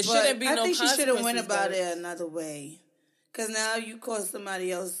 It shouldn't be no consequences. I think she should have went about it another way. Because now you cost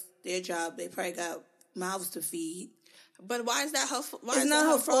somebody else their job. They probably got mouths to feed. But why is that her fault? It's not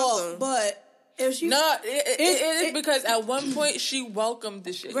her fault. But if she... No, it is because at one point she welcomed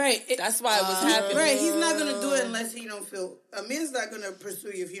the shit. Right. That's why it was happening. Right. He's not going to do it unless he don't feel... A man's not going to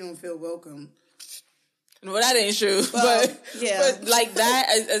pursue you if he don't feel welcome. Well, that ain't true. Well, but like that,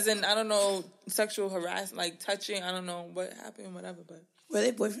 as in, I don't know, sexual harassment, like touching, I don't know what happened, whatever, but... Were they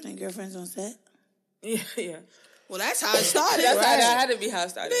boyfriend and girlfriends on set? Yeah. Well, that's how it started. That had to be how it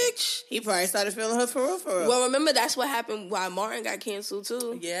started. Bitch. He probably started feeling her for real. Well, remember, that's what happened why Martin got canceled,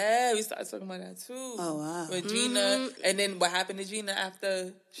 too. Yeah, we started talking about that, too. Oh, wow. With Gina. And then what happened to Gina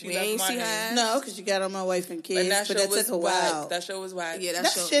after she left Martin? No, because she got on My Wife and Kids. And that show was took a while. That show was whack. Yeah, that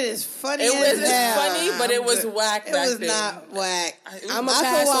shit is funny. It was funny, but it was whack back then. It was not whack.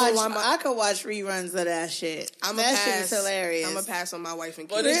 I could watch reruns of that shit. That shit is hilarious. I'm going to pass on My Wife and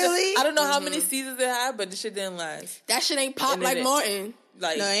Kids. Really? I don't know how many seasons it had, but the shit didn't last. That shit ain't pop like Martin.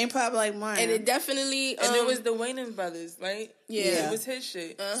 Like, no, it ain't pop like Martin. And it definitely... and it was the Wayans brothers, right? Yeah. It was his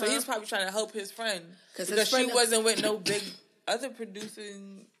shit. So he was probably trying to help his friend. Because she wasn't with no big other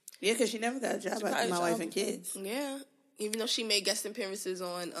producing... Yeah, because she never got a job after My Wife and Kids. Yeah. Even though she made guest appearances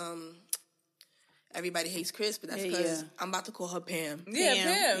on Everybody Hates Chris, but that's because I'm about to call her Pam. Yeah,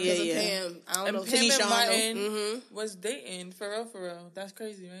 Pam. Yeah. Pam. I don't know. Pam and Martin was dating, for real. That's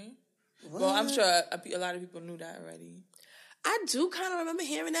crazy, right? What? Well, I'm sure a lot of people knew that already. I do kind of remember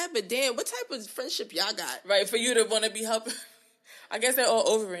hearing that, but damn, what type of friendship y'all got? Right, for you to want to be helping. I guess they're all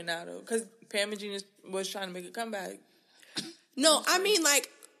over it now, though, because Pam and Gina was trying to make a comeback. No, I mean, like,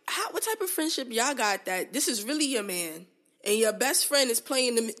 what type of friendship y'all got that this is really your man, and your best friend is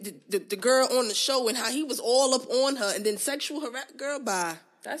playing the girl on the show, and how he was all up on her, and then sexual harass girl, bye.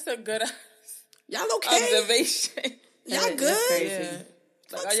 That's a good y'all okay? Observation. Y'all good? Yeah.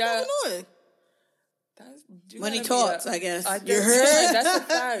 What's going on? When he talks, I guess. You heard? That's a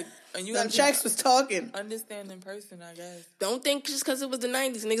fact. And you them checks was talking. Understand in person, I guess. Don't think just because it was the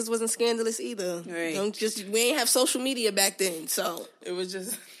 90s, niggas wasn't scandalous either. Right. We ain't have social media back then, so. It was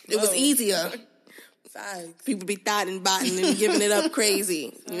just. It was easier. Facts. People be thotting, botting, and giving it up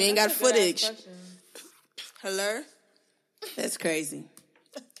crazy. You ain't got footage. Hello? That's crazy.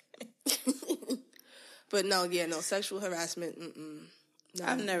 But no, sexual harassment, No.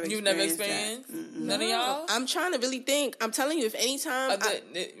 I've never You've never experienced? None of y'all? I'm trying to really think. I'm telling you, if anytime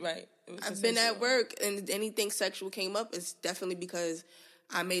right. I've been at work and anything sexual came up, it's definitely because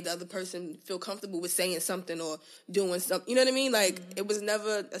I made the other person feel comfortable with saying something or doing something. You know what I mean? Like, it was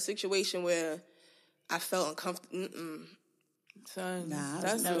never a situation where I felt uncomfortable. Son, Nah, I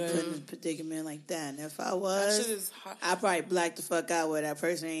that's was never good. put in a predicament like that. And if I That was, shit is hot. I'd probably black the fuck out where that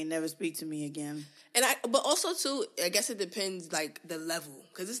person ain't never speak to me again. But also too, I guess it depends like the level,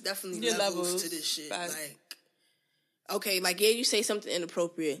 because it's definitely Yeah, levels levels. to this shit. Facts. Like, okay, like you say something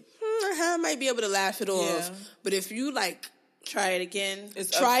inappropriate, I might be able to laugh it off. Yeah. But if you like Try it again.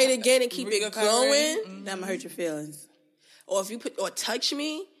 try it again and keep it reoccurring. going, That might hurt your feelings. or if you touch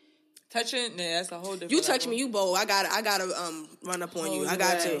me, Touching, yeah, that's a whole different. you touch level. me, you bold. I gotta run up on you. I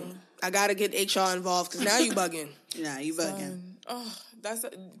got Right. to. I gotta get HR involved because now you bugging. Nah, you bugging. Oh,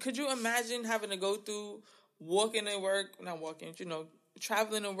 could you imagine having to go through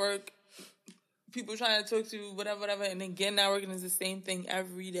traveling to work, people trying to talk to you, whatever, and then getting out working is the same thing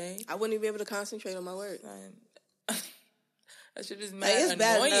every day? I wouldn't even be able to concentrate on my work. That shit is Like, mad it's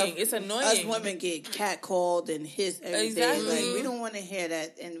bad annoying. enough It's annoying. Us women get catcalled and hissed every day. Exactly. Like, we don't want to hear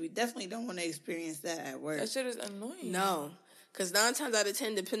that, and we definitely don't want to experience that at work. That shit is annoying. No. Because 9 times out of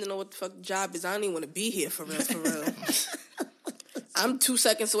 10, depending on what the fuck the job is, I don't even want to be here for real. I'm 2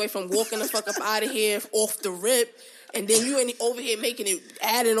 seconds away from walking the fuck up out of here off the rip, and then you ain't over here making it,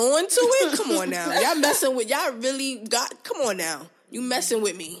 adding on to it? Come on now. Come on now. You messing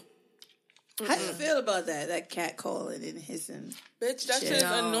with me. How do you feel about that? That cat calling and hissing. Bitch, that shit is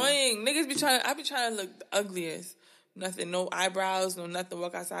annoying. Niggas I be trying to look the ugliest. Nothing, no eyebrows, no nothing,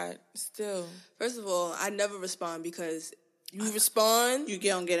 walk outside. Still. First of all, I never respond because you respond. You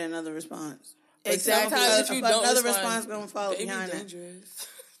don't get another response. Exactly. Sometimes if you don't another respond, response going to follow they behind be that. dangerous.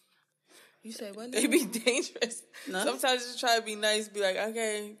 You say what? They be dangerous. No? Sometimes just try to be nice, be like,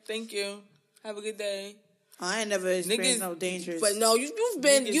 okay, thank you. Have a good day. I ain't never experienced Niggas- no dangerous. But no, you've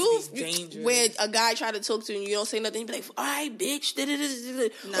Niggas be dangerous. where a guy try to talk to you and you don't say nothing, you be like, all right, bitch.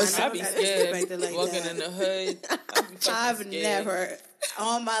 Nah, Or I something. be I scared expect it like walking that. in the hood. I be fucking I've scared. never,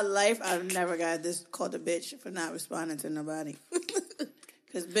 all my life, I've never got this called a bitch for not responding to nobody.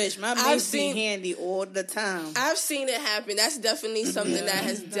 Because, bitch, my mates be handy all the time. I've seen it happen. That's definitely something that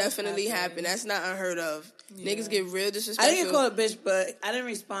has definitely happened. That's not unheard of. Niggas get real disrespectful. I didn't get called a bitch, but I didn't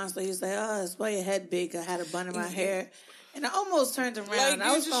respond. So he was like, oh, that's why your head big. I had a bun in my hair. And I almost turned around. Like, and I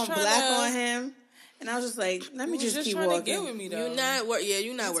you was just going tryna- black on him. And I was just like, let me You was just keep trying to walking. get with me, though. You're not Take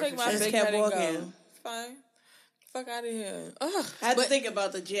working. my Just big kept head and walking. go. It's fine. Fuck out of here. Ugh. I had to think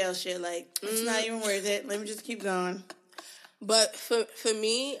about the jail shit. Like, it's not even worth it. Let me just keep going. But for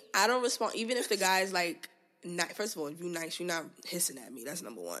me, I don't respond. Even if the guy's like, first of all, if you nice, you're not hissing at me. That's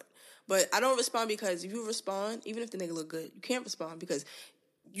number one. But I don't respond because if you respond, even if the nigga look good, you can't respond because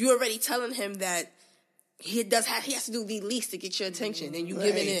you're already telling him that he has to do the least to get your attention, and you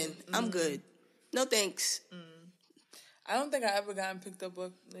giving in. I'm good. No thanks. I don't think I ever gotten picked up.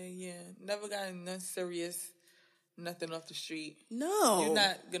 Never gotten nothing serious, nothing off the street. No. You're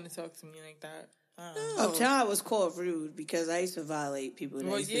not going to talk to me like that. Uptown, I was called rude because I used to violate people.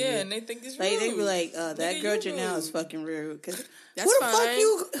 Well, yeah, and they think it's rude. Like, they be like, that Nigga, girl you Janelle rude. is fucking rude. Cause That's who the fine. fuck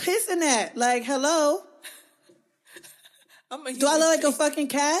you hissing at? Like, hello? I'm a Do I look like a fucking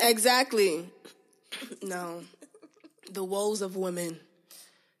cat? Exactly. No. The woes of women.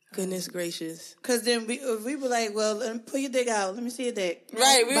 Goodness gracious. Because then we were like, well, let me pull your dick out. Let me see your dick.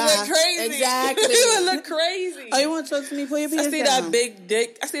 Right, we Bye. look crazy. Exactly. We would look crazy. Oh, you want to talk to me? Pull your I penis see down. that big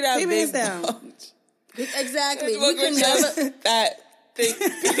dick. I see that Pull your big penis down. bulge. Exactly. Look We could at never... that thick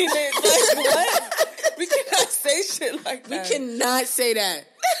penis. Like, what? We cannot say shit like We that. cannot say that.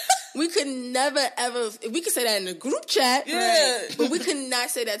 We could never, ever... We could say that in a group chat. Yeah. But we could not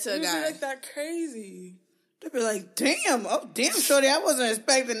say that to a We be guy. like that crazy. They'd be like, damn, shorty, I wasn't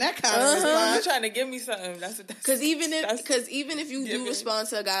expecting that kind of You're response. trying to give me something. That's Because even if you do giving. respond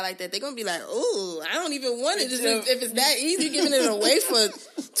to a guy like that, they're going to be like, ooh, I don't even want it. It's Just if it's that easy, giving it away for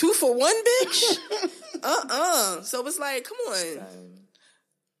 2 for 1, bitch. So it's like, come on.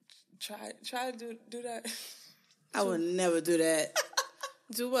 Try to do that. I would never do that.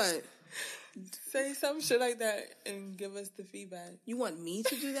 Do what? Say some shit like that and give us the feedback. You want me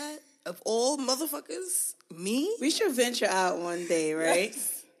to do that? Of all motherfuckers? Me? We should venture out one day, right?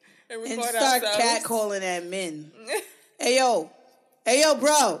 And And record start ourselves. catcalling at men. Hey, yo,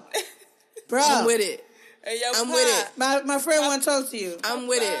 bro. I'm with it. Hey, yo, I'm Pop. with it. My friend want to talk to you. I'm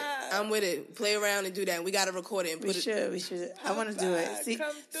with it. Play around and do that. We got to record it and We put it. should. I want to do it. See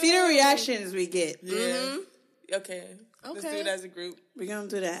Come the through. reactions we get. Yeah. Okay. Let's do Okay. it as a group. We're going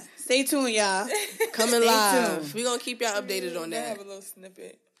to do that. Stay tuned, y'all. Coming Stay live. tuned. We're going to keep y'all updated on We'll that. have a little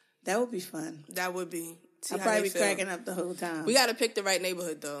snippet. That would be fun. That would be. See I'll how probably they be feel. cracking up the whole time. We got to pick the right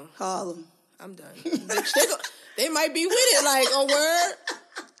neighborhood, though. Harlem. I'm done. Bitch, they might be with it. Like, a word?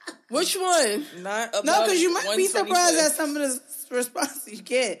 Which one? Not No, because you might be 125th. surprised at some of the responses you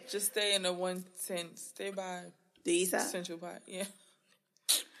get. Just stay in the 110. Stay by The East Side? Central Park. Yeah.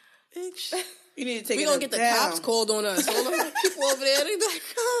 Bitch. You need to take We it gonna up get the down. cops called on us. All the people over there, they be like,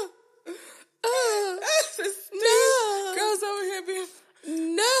 no. Girls over here being...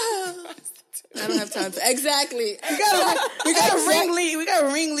 No. I don't have time for exactly. We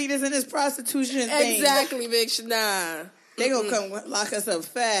got ringleaders in this prostitution thing. Exactly, bitch. Nah. They gonna come lock us up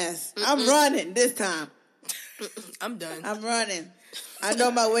fast. I'm running this time. I'm done. I'm running. I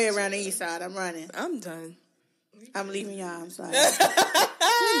know my way around the East Side. I'm running. I'm done. I'm leaving y'all. I'm sorry.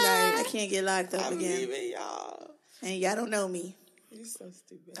 I can't get locked up I'm again. leaving y'all. And y'all don't know me. You're so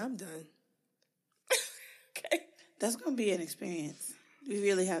stupid. I'm done. Okay. That's gonna be an experience. We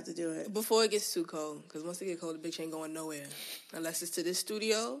really have to do it. Before it gets too cold, because once it get cold, the bitch ain't going nowhere. Unless it's to this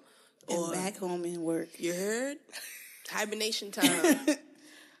studio or And back home and work. you heard? Hibernation time.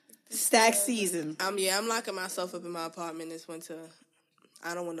 Stack season. I'm locking myself up in my apartment this winter.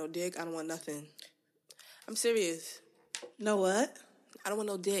 I don't want no dick. I don't want nothing. I'm serious. Know what? I don't want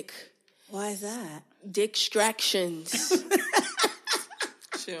no dick. Why is that? Dick extractions.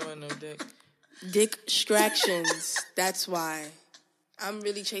 She don't want no dick. Dick extractions. That's why. I'm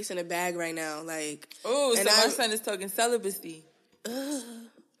really chasing a bag right now. Like, Oh, so and my son is talking celibacy.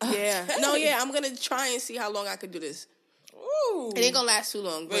 yeah. No, yeah, I'm going to try and see how long I could do this. Ooh. It ain't going to last too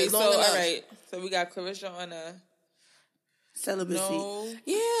long. But Wait, so, long enough. all right. So we got Clarissa on a... Celibacy. No.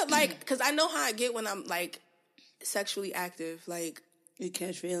 Yeah, like, because I know how I get when I'm, like, sexually active. Like, You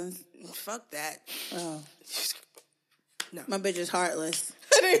catch feelings? fuck that. Oh. No. My bitch is heartless.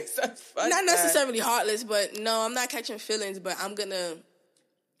 Not necessarily heartless, but no, I'm not catching feelings, but I'm going to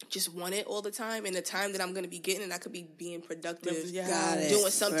just want it all the time. And the time that I'm going to be getting it, I could be being productive. Yeah. Got it.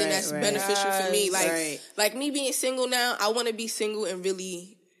 Doing something Right, that's right. beneficial for me. Like, Right. like me being single now, I want to be single and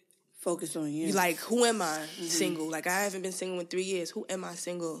really... Focus on you. Like, who am I single? Like, I haven't been single in 3 years. Who am I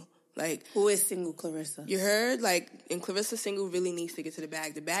single? Like, Who is single Clarissa? you heard? Like, and Clarissa single really needs to get to the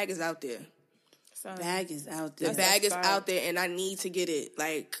bag. The bag is out there. Bag is out The there. bag is fact. out there, and I need to get it.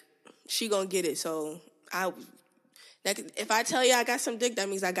 Like, she gonna get it. So, like, if I tell you I got some dick, that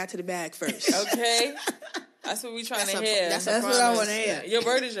means I got to the bag first. Okay. That's what we trying That's to a- hear. that's a That's what I promise. want to hear. Your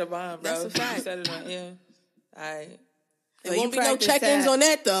word is your bond, bro. That's a fact. You said it on here. All right. There you won't be no practice check-ins that. on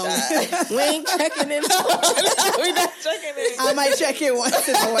that, though. We ain't checking in. we not checking it. I might check in once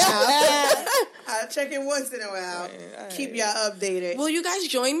in a while. I'll check in once in a while. All right. Keep y'all updated. Will you guys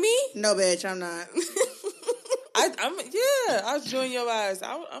join me? No, bitch, I'm not. I'll join your eyes.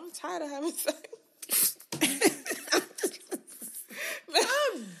 I'm tired of having sex.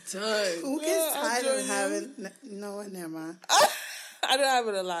 I'm done. Who Yeah, gets I'll tired join of you. having... No, never mind. I don't have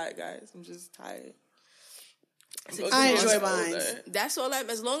it a lot, guys. I'm just tired. I enjoy Older. mine. That's all.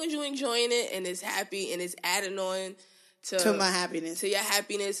 As long as you enjoying it and it's happy and it's adding on To my happiness. to your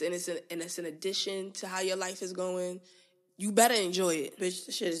happiness and it's an addition to how your life is going, you better enjoy it. Bitch,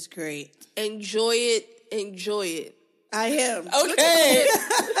 this shit is great. Enjoy it. Enjoy it. I am. Okay.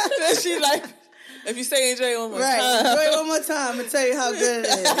 Then she like, if you say enjoy it one more Right. time. Enjoy it one more time and tell you how good it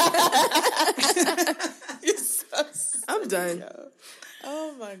is. You're so stupid. I'm done.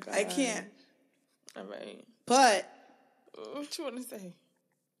 Oh my God. I can't. All right. But What you want to say?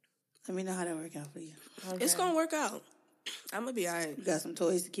 let me know how that work out for you. Okay. It's gonna work out. I'm gonna be alright. You got some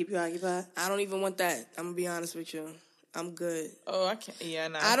toys to keep you occupied? I don't even want that. I'm gonna be honest with you. I'm good. Oh, I can't. Yeah,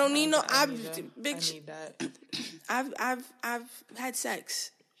 no. I don't need no- I I'm- need that. big I sh- need that. I've had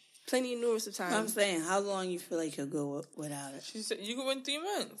sex plenty of numerous of I'm times. saying, how long you feel like you'll go without it? She said you can win 3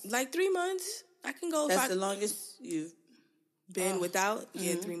 months. Like 3 months. I can go if That's I the longest you've been without.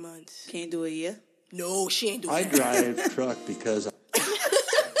 Yeah, 3 months. can't do a year. No, she ain't doing I that. drive a truck because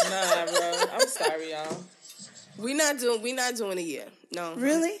Nah, bro. I'm sorry, y'all. We not doing a year. No.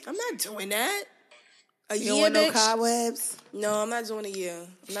 Really? I'm not doing that. A You don't year, want no bitch? cobwebs? No, I'm not doing a year.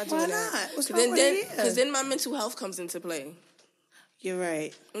 I'm not Why doing not? that. What's 'Cause wrong with a year? Because then my mental health comes into play. You're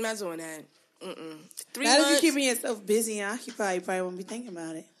right. I'm not doing that. 3 Now that you're months. keeping yourself busy and occupied, you probably won't be thinking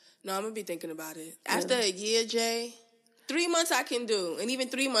about it. No, I'm gonna be thinking about it. After a year, Jay, 3 months I can do. And even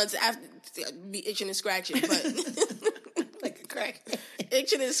 3 months after I'd be itching and scratching. But Like a crack.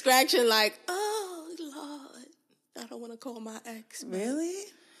 itching and scratching like, oh Lord, I don't wanna call my ex. Really?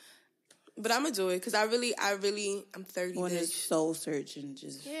 But I'm gonna do it because I'm 30. When bitch. it's soul searching,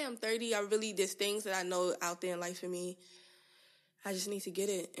 just Yeah, I'm 30. there's things that I know out there in life for me. I just need to get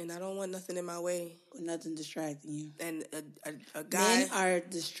it, and I don't want nothing in my way. nothing distracting you. And a guy, Men are a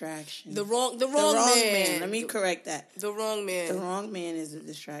distraction. the wrong The wrong man. Let me correct that. The wrong man. The wrong man is a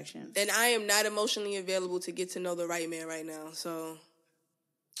distraction. And I am not emotionally available to get to know the right man right now. So,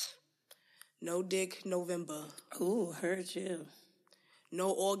 no dick November. Ooh, hurt you.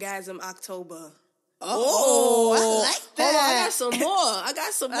 No orgasm October. Oh, I like Hold on, I that.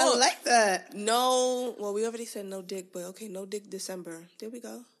 got some more. I like that. No, well, we already said no dick, but okay, no dick December. There we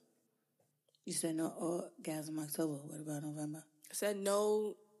go. You said no orgasm October. What about November? I said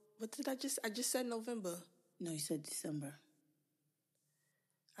no. What did I just said November. No, you said December.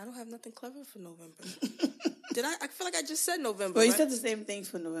 I don't have nothing clever for November. Did I? I feel like I just said November. Well, you right? said the same things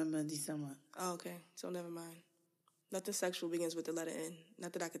for November and December. Oh, okay. So never mind. Nothing sexual begins with the letter N.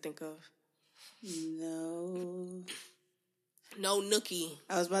 Not that I could think of. No. No nookie.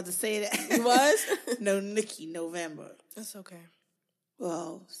 I was about to say that. You was? No Nikki November. That's okay.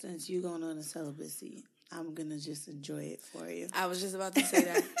 Well, since you're going on a celibacy, I'm going to just enjoy it for you. I was just about to say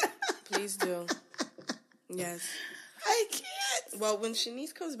that. Please do. Yes. I can't. Well, when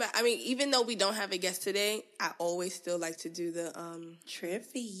Shanice comes back, I mean, even though we don't have a guest today, I always still like to do the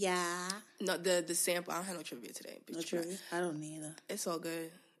Trivia. no the sample. I don't have no trivia today. But No trivia? I don't either. It's all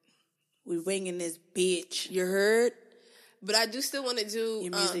good. We winging this bitch. You heard? But I do still want to do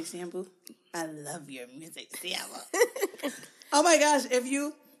Your music sample? I love your music sample. Oh my gosh, if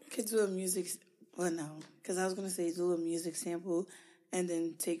you could do a music... Well, no. Because I was going to say do a music sample and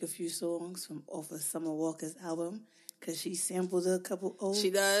then take a few songs from off of Summer Walker's album. Because she sampled a couple old... She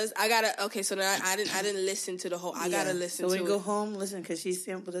does. I gotta. Okay, so then I didn't listen to the whole. I gotta listen so to when it. you go home, listen, because she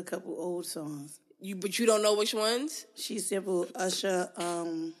sampled a couple old songs. But you don't know which ones. She sampled Usher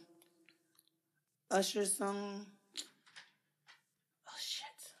song. Oh shit!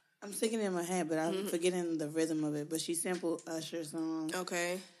 I'm singing it in my head, but I'm forgetting the rhythm of it. But she sampled Usher song.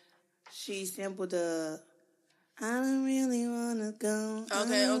 Okay. She sampled the I don't really wanna go.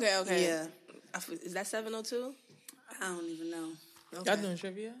 Okay. Yeah, Is that 702? I don't even know. Y'all doing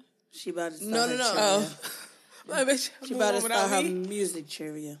trivia? She about to start No. her trivia. Oh. I bet She about to start her music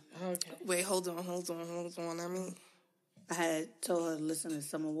trivia. Okay. Wait, hold on. I mean, I had told her to listen to the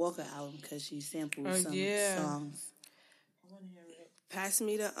Summer Walker album because she sampled some songs. pass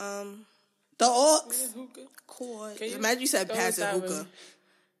me the The Aux. Hookah. chord. Can you Imagine you said throw pass it it that hookah. way?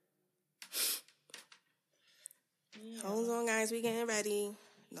 Hold on, guys. We getting ready.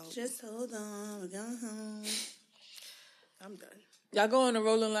 No, Just hold on, we're going home. I'm done. Y'all going to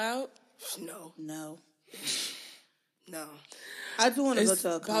Rolling Loud? No. I do want to go It's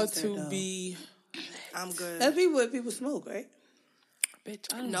to a about concert, to though. be. I'm good. That's where people smoke, right?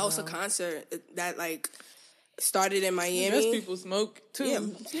 Bitch, I don't No, know. it's a concert that like started in Miami. There's people smoke too. Yeah,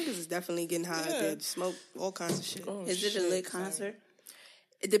 niggas is definitely getting high. Yeah. They smoke all kinds of shit. Oh, Is it a shit, lit sorry. concert?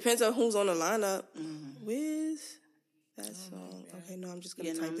 It depends on who's on the lineup. Wiz. That song. Okay, no, I'm just gonna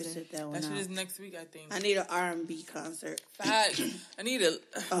Yeah, no, I'm type gonna it in. sit that one That shit out. is next week, I think. I need an R&B concert. Fact. I need a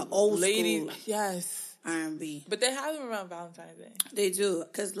Old lady. school Yes, R&B. but they have them around Valentine's Day. They do,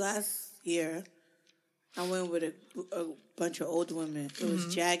 because last year I went with a bunch of old women. It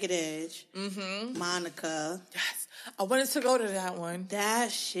was Jagged Edge, Monica. Yes, I wanted to go to that one, That but I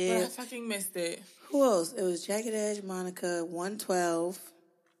shit. fucking missed it. Who else? It was Jagged Edge, Monica, 112.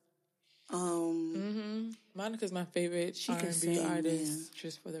 Monica's my favorite She can R&B sing, artist, man.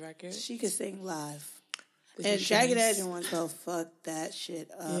 just for the record. She could sing live. This And is Jagged nice. Edge and 112 fucked that shit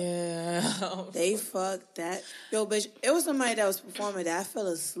up. Yeah. They fucked that. Yo, bitch, it was somebody that was performing that I fell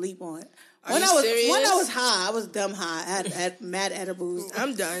asleep on. Are When you I was serious? high, I was dumb high. I had mad edibles.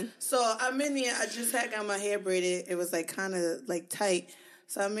 I'm done. So I'm in there. I just had got my hair braided. It was like kind of like tight.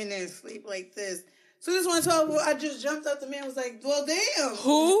 So I'm in there asleep like this. So this 112, I just jumped up. The man was like, "Well, damn."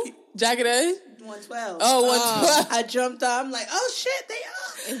 Who? Jagged Edge? 112. Oh, 112. I jumped up. I'm like, "Oh shit, they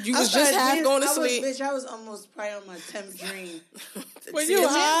are." And you I was just started half dancing. going to I was, sleep. bitch, I was almost probably on my 10th dream. When The you man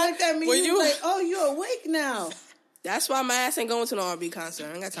high? looked at me. When He you was like, "Oh, you awake now?" That's why my ass ain't going to no R&B concert.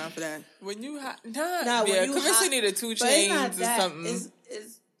 I ain't got time for that. When you high? Nah, Nah, when yeah. you Carissa high- need a 2 But it's chains not or that. something.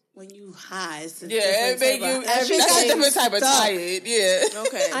 It's when you high. It's a Yeah, it different make type you. of- That's a different type of stuff. tired. Yeah.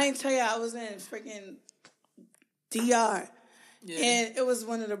 Okay. I ain't tell you, I was in freaking DR. Yeah. And it was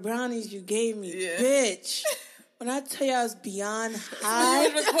one of the brownies you gave me. Yeah. Bitch. When I tell you I was beyond You high.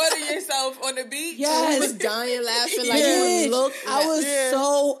 was recording yourself on the beach. Yes. You was dying laughing like Bitch, you look. I was Yeah.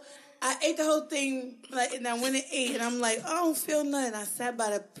 so... I ate the whole thing, like, and I went and ate, and I'm like, I don't feel nothing. I sat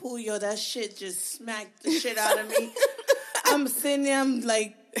by the pool, yo, that shit just smacked the shit out of me. I'm sitting there, I'm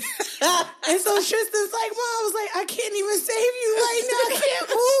like... And so Tristan's like, Mom, I was like, I can't even save you right now. I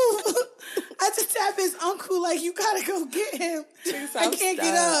can't move. I just tapped his uncle, like, you gotta go get him. I can't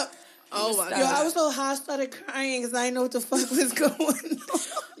get up. Oh my Yo, god. I was so high, I started crying because I didn't know what the fuck was going on.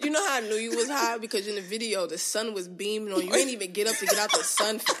 You know how I knew you was high? Because in the video, the sun was beaming on you. You didn't even get up to get out the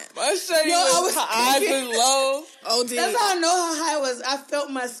sun, fam. I show you. I was her eyes was low. Oh, dude. That's how I know how high I was. I felt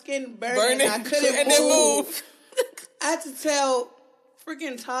my skin burning. Burning. I couldn't and move. then move. I had to tell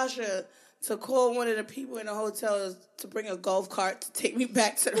freaking Tasha to call one of the people in the hotel to bring a golf cart to take me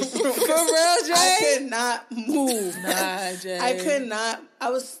back to the room. For real, Jay? I could not move. Nah, Jay. I could not. I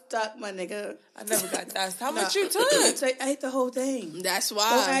was stuck, my nigga. I never got that. How much you took? I ate the whole thing. That's why.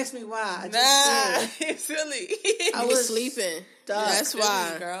 Don't ask me why. I just did. Nah, it's silly. I I was was sleeping. stuck. That's why.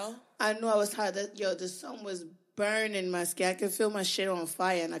 Silly, girl. I knew I was tired. The sun was burning my skin. I could feel my shit on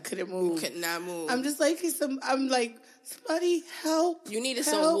fire, and I couldn't move. Could not move. I'm just like, I'm like, somebody help. You needed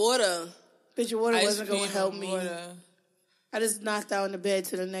help. some water. Bitch, your water Ice wasn't going cream to help and me. water. I just knocked out in the bed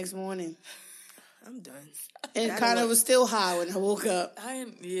till the next morning. I'm done. And That kind of was- was still high when I woke up. I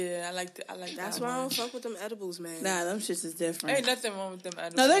like That's that why I one. don't fuck with them edibles, man. Nah, them shits is different. Ain't nothing wrong with them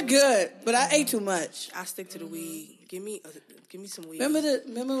edibles. No, they're good, but I ate too much. I stick to the weed. Give me some weed.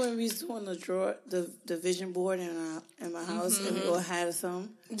 Remember when we used to on the vision board in my house and we all had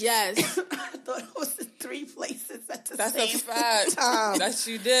some? Yes. I thought it was in 3 places at the That's same a fact. time. That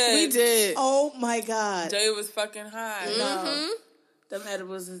you did. We did. Oh my God. Jay was fucking high. No. Them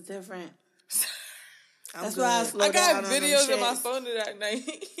edibles is different. I'm That's good. why I slowed I got down on them videos on my shits. phone of that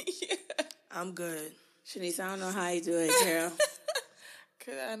night. I'm good. Shanice, I don't know how you do it, girl.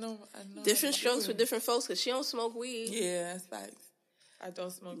 Cause I know. Different strokes for different folks because she don't smoke weed. Yeah, that's facts. I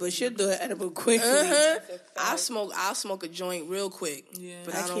don't smoke. But she'll do an edible quickly. I'll smoke a joint real quick. Yeah.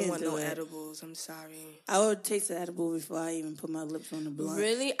 But I I don't can't want do no it. edibles. I'm sorry. I would taste the edible before I even put my lips on the blunt.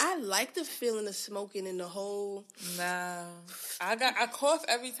 Really? I like the feeling of smoking in the whole. Nah, I cough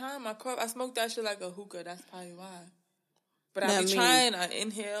every time I cough. I smoke that shit like a hookah. That's probably why. But I Not be me. trying. I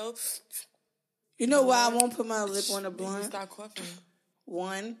inhale. You know why I won't put my lip on the You blunt? start coughing.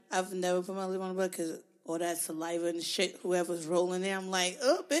 One, I've never put my lip on the blunt because all that saliva and shit, whoever's rolling there, I'm like,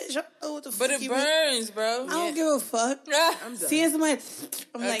 oh, bitch, I don't know what the But fuck it you burns, bro. I don't give a fuck. I'm done. Seeing somebody,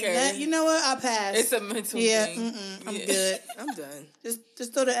 I'm like, Okay. that, you know what? I'll pass. It's a mental yeah, thing. I'm Yeah. good. I'm done.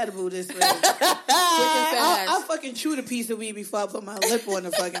 Just throw the edible this way. Quick and fast. I'll fucking chew the piece of weed before I put my lip on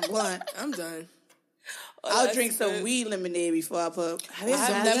the fucking blunt. I'm done. I'll that's drink some good. weed lemonade before I put. Have you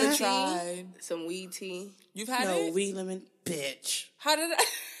I've had never that? tried. Some weed tea. You've had No, it? weed lemon, bitch. How did I?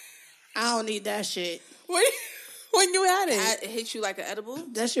 I don't need that shit. When you had it? It hit you like an edible?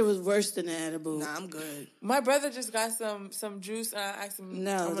 That shit was worse than the edible. Nah, I'm good. My brother just got some juice, and I asked him. I'm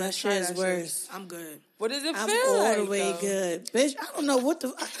No, gonna that try shit is worse. I'm good. What does it I'm feel all like? the way though? good. Bitch, I don't know what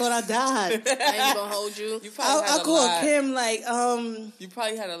the... I thought I died. I ain't gonna hold you. You probably I had a called lot. Kim like, You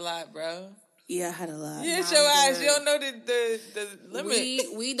probably had a lot, bro. yeah, I had a lot. You hit Nah, your I'm ass. good. You don't know the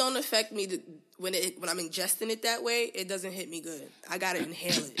limit. Weed don't affect me when I'm ingesting it that way. It doesn't hit me good. I gotta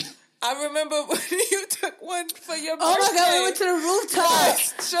inhale it. I remember when you took one for your birthday. Oh my God, we went to the rooftop.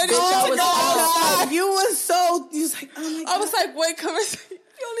 Shorty, Oh took my off. God, you was so... You was like, oh my God. I was like, wait, come here.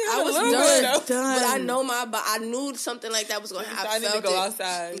 You only I had was a little done. bit, though. done. But I know I knew something like that was gonna happen. I need to go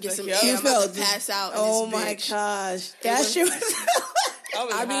outside. Get Like, some yeah. air. You I'm about felt to it. pass out. in Oh this my bitch. gosh. That shit was...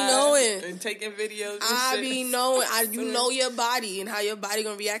 I be high knowing. and taking videos. And I shit. be knowing. You know your body and how your body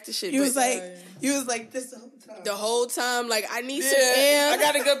gonna react to shit. You but was like this the whole time. the whole time, like I need some Yeah, air. I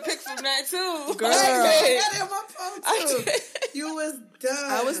got a good pic from that too. Girl. I got it on my phone too. You was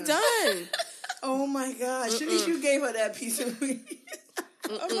done. I was done. Oh my gosh. Shanice, you gave her that piece of weed.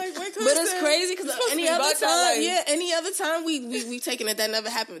 I'm like, wait, But it's crazy because any other about time, that, like- any other time we taking it, that never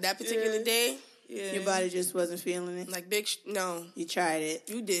happened. That particular Yeah. day, Yeah. Your body just wasn't feeling it. like big, no, You tried it.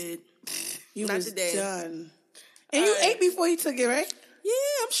 you did. You Not was today. done. And you ate before you took it, right?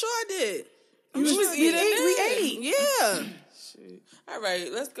 Yeah, I'm sure I did. We ate. Yeah. Shit. All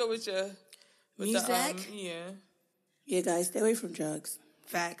right, let's go with your Music? Yeah. Yeah, guys, stay away from drugs.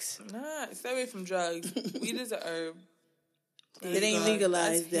 Facts. Nah, stay away from drugs. Weed is a herb. It ain't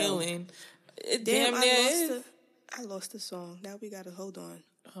legalized, That's though. healing. It Damn, damn near is. I lost the song. Now we gotta hold on.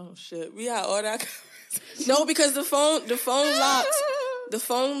 Oh shit, we had all that. No, because the phone locked. The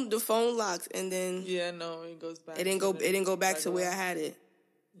phone locked, and then Yeah, no, it goes back. it didn't go back to where I had it.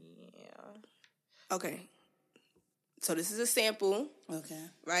 Yeah. Okay. So this is a sample, Okay.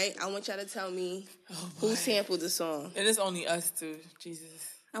 right? I want y'all to tell me who sampled the song. And it's only us two. Jesus.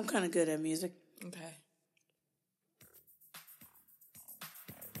 I'm kind of good at music. Okay.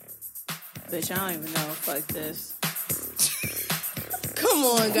 Bitch, I don't even know. Fuck this. Come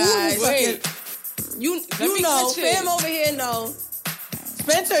on, guys. Wait, You me know, catch it. fam over here know.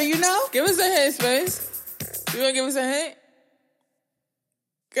 Spencer, you know? give us a hint, Space. You want to give us a hint?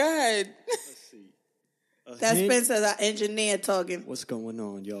 Go ahead. That's Spencer, our engineer, talking. What's going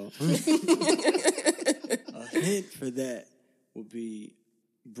on, y'all? A hint for that would be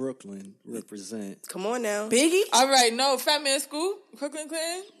Brooklyn represent. Come on now. Biggie? All right, no, Fat Man School, Brooklyn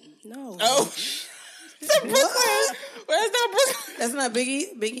Clan. No. Oh, What? Where's that Brooklyn? That's not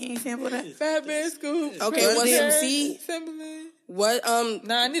Biggie. Biggie ain't sampled that. Fat Man Scoop. Okay, Run what's DMC? Timberland. What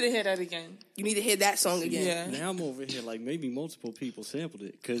Nah, I need to hear that again. you need to hear that song again. Yeah. Now I'm over here like maybe multiple people sampled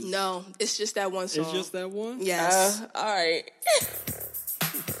it because No, it's just that one song. it's just that one. Yes. All right.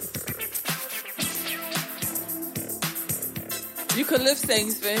 You could lip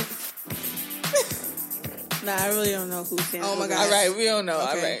sync, Spence. Nah, I really don't know who sampled Oh my that. God. All right, we don't know.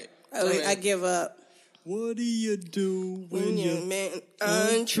 All Okay. right. I give up. What do you do when you you're meant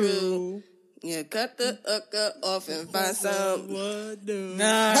untrue. You cut the off and find some. What do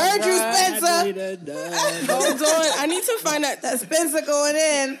Heard you, Spencer. Hold on, I need to find that. That Spencer going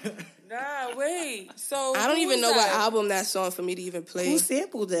in. Nah, wait. So I don't who even was know what that? album that song for me to even play. Who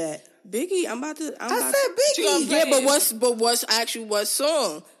sampled that? Biggie? I'm about to. I to- said Biggie. play Yeah, but it? what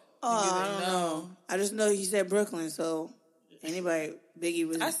song? Oh, I don't know. I just know he said Brooklyn, so anybody, Biggie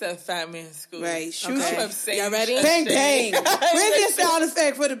was... I said Fat Man Scoop. Right, shoot Okay. it. I'm saying Y'all ready? Bang, bang. Where's your sound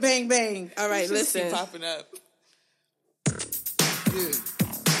effect for the bang, bang? All right, Keep listen. popping up.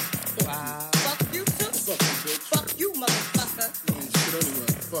 Wow. Fuck you too. Fuck you, motherfucker.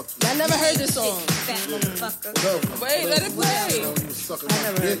 I never heard this song. Fat motherfucker. Wait, let it play. I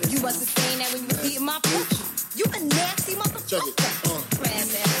never heard it. You wasn't saying that when you was eating my pussy. You a nasty motherfucker. Crab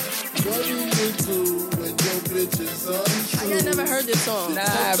ass. What do you do when your bitch is untrue? I never heard this song.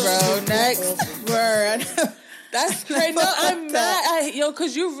 Nah, bro. Next. Word. That's crazy. No, I'm mad. Yo,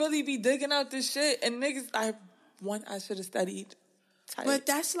 cause you really be digging out this shit, and niggas, I should have studied. Tight. But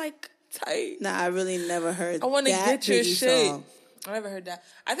that's like, tight. Nah, I really never heard I want to that get your Biggie shit. song. I never heard that.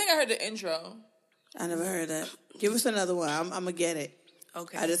 I think I heard the intro. I never heard that. Give us another one. I'm going to get it.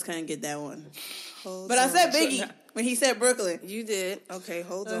 okay. I just couldn't get that one. Hold But I on. said Biggie when he said Brooklyn. You did. Okay,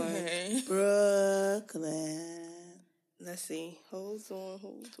 hold on. Okay. Brooklyn. Let's see. Hold on.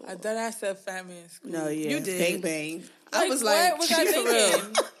 I thought I said Fat Man Scoop. No, yeah. You did. Bang, bang. I was like, what was I she for real.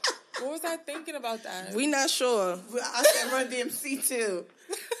 thinking? What was I thinking about that? We not sure. I said Run DMC too.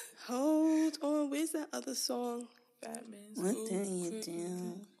 Hold on. Where's that other song? Fat Man What Scoop. do you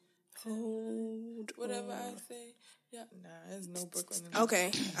do? Hold. Whatever I say. Yeah, nah, there's no Brooklyn. In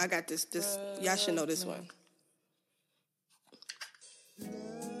Okay, I got this. Y'all should know this one.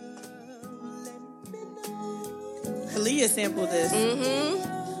 Aaliyah sampled this.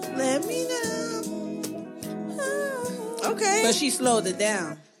 Mm-hmm. Let me know. Okay. But she slowed it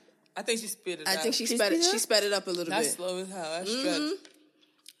down. I think she spit it I up. think she She sped it. sped it She up? sped it up a little That's bit. slow as hell. That's Mhm.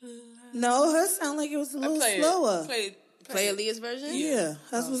 No, hers sound like it was a little slower. Play Aaliyah's version. Yeah,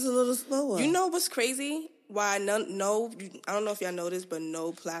 hers was a little slower. You know what's crazy? Why I don't know if y'all know this, but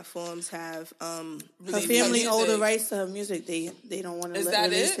no platforms have her Release family music. own the rights to her music. They don't want to Is that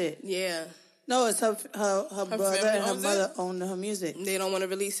release it? it. yeah. No, it's her brother family and her owns mother own her music. They don't want to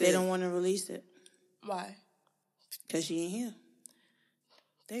release it. They don't want to release it Why? because she ain't here.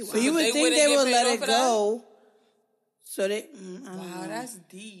 They So you would They think wouldn't they get would paid let off it of go. So they, I don't Wow, know. that's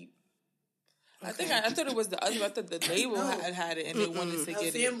deep. I thought it was the other. I thought the label had it and they wanted to Her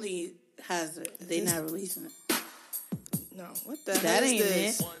get it. family has it. They not releasing it. No, what the That hell ain't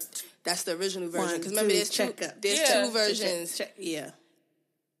is this? it. That's the original version. One, Because remember, two, there's check up. there's Yeah. two versions. Yeah.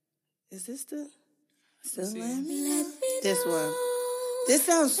 Is this the? So let me know. This one. This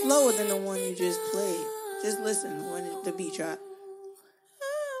sounds slower than the one you just played. Just listen when the beat drop.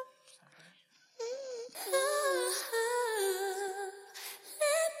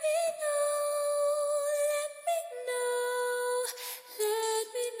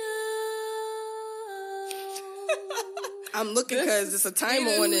 I'm looking because it's a timer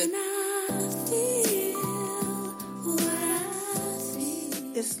on it.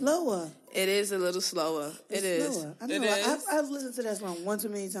 It's slower. It is a little slower. It's It is. slower. I It know. is. I've listened to that song one too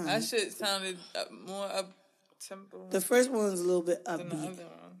many times. That shit sounded more up tempo The first one's a little bit than the upbeat. other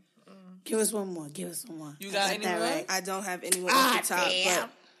one. Give us one more. Give us one more. You I got any that more? right. I don't have anyone off the top, damn. but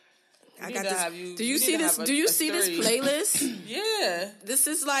I We got need to this. have you- Do we you need see to this? have Do you a see this series. playlist? Yeah. This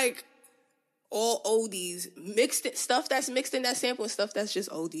is like all oldies mixed stuff that's mixed in that sample and stuff that's just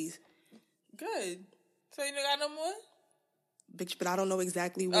oldies. Good. So you don't got no more? Bitch, but I don't know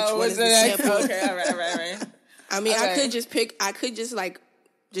exactly which Oh, one was is the it? sample. Okay, all right. I mean, I Okay. could just pick. I could just like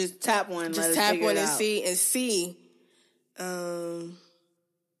Just tap one. just let us tap figure one it and out. see.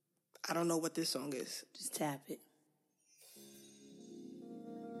 I don't know what this song is. Just tap it.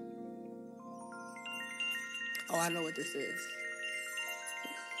 Oh, I know what this is.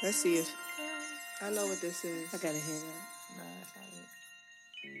 Let's see if I know what this is. I gotta hear that. Nah, that's not it.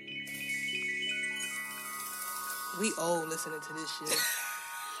 We old listening to this shit.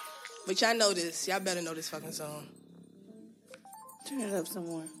 But y'all know this. Y'all better know this fucking song. Turn it up some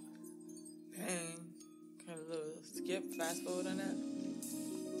more. Dang. skip, fast forward on that?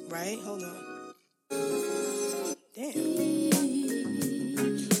 Right? Hold on. Damn.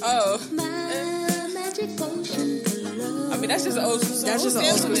 Oh. My magic potion to love. I mean, that's just an old school song. That's just Who an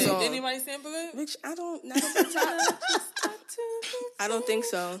old sampled school it? song. Did anybody sample it? Which I don't. Not at the time. I don't think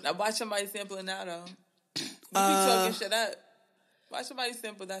so. Now watch somebody sample it now, though. We keep talking shit up. Watch somebody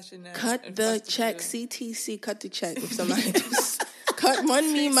sample that shit now. Cut and the press check. computer. CTC. Cut the check. If somebody just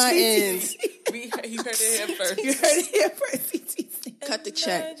run me my ends. He heard it here first. You heard it here first. CTC. Cut the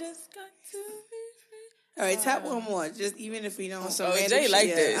check. I just got to be free. All right, tap one more. Just even if we don't. some Oh, random Jay shit. like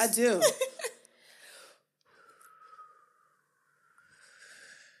Yeah, this. I do.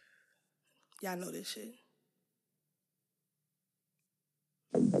 Y'all know this shit.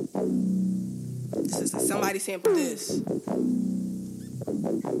 This is somebody sampled this.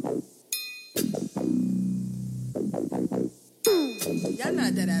 Y'all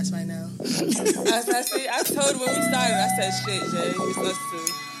not dead ass right now. I told when we started, I said shit, Jay. It's us two.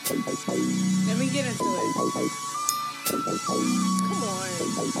 Let me get into it. Come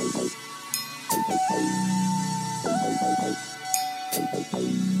on.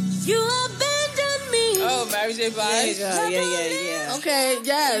 You abandoned me. Oh, Mary J. Blige. Yeah. Okay,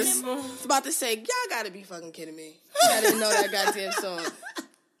 yes. I was about to say, y'all gotta be fucking kidding me. I didn't know that goddamn song.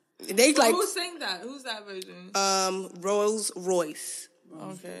 They like Who sang that? Who's that version? Rolls Royce.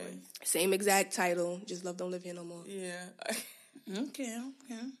 Okay. Same exact title. Just Love Don't Live Here No More. Yeah. Okay.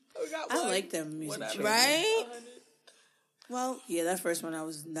 We got I one. like them music. Whatever. choices. Right? Well, Yeah, that first one I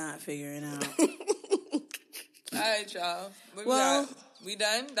was not figuring out. All right, y'all. What Well- we got? We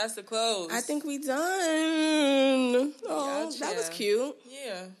done? That's the close. I think we done. Oh, Gotcha. that was cute.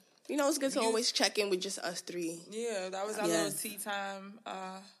 Yeah. You know, it's good to always check in with just us three. Yeah, that was our Yes. little tea time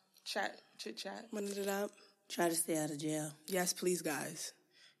chit chat. Running it up. Try to stay out of jail. Yes, please, guys.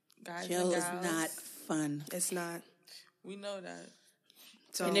 Guys Jail and is gals. not fun. It's not. We know that.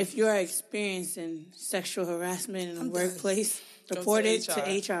 So, And if you are experiencing sexual harassment in the workplace, Go report to it to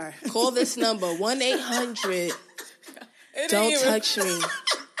HR. call this number 1-800. It Don't ain't even, touch me. It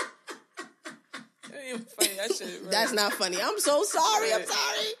ain't even funny. That shit. Right? That's not funny. I'm so sorry. I'm Right.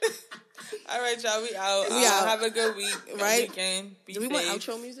 sorry. All right, y'all. We out. We out. Have a good week. Right? Weekend. Be Do we safe. want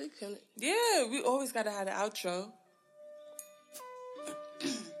outro music? Yeah, we always gotta have the outro.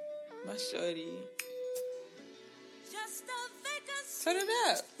 My shorty. Just a vacancy. Turn it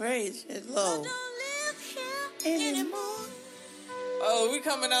up. Right, it's low. Don't live here anymore. Oh, we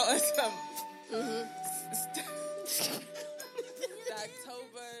coming out on some.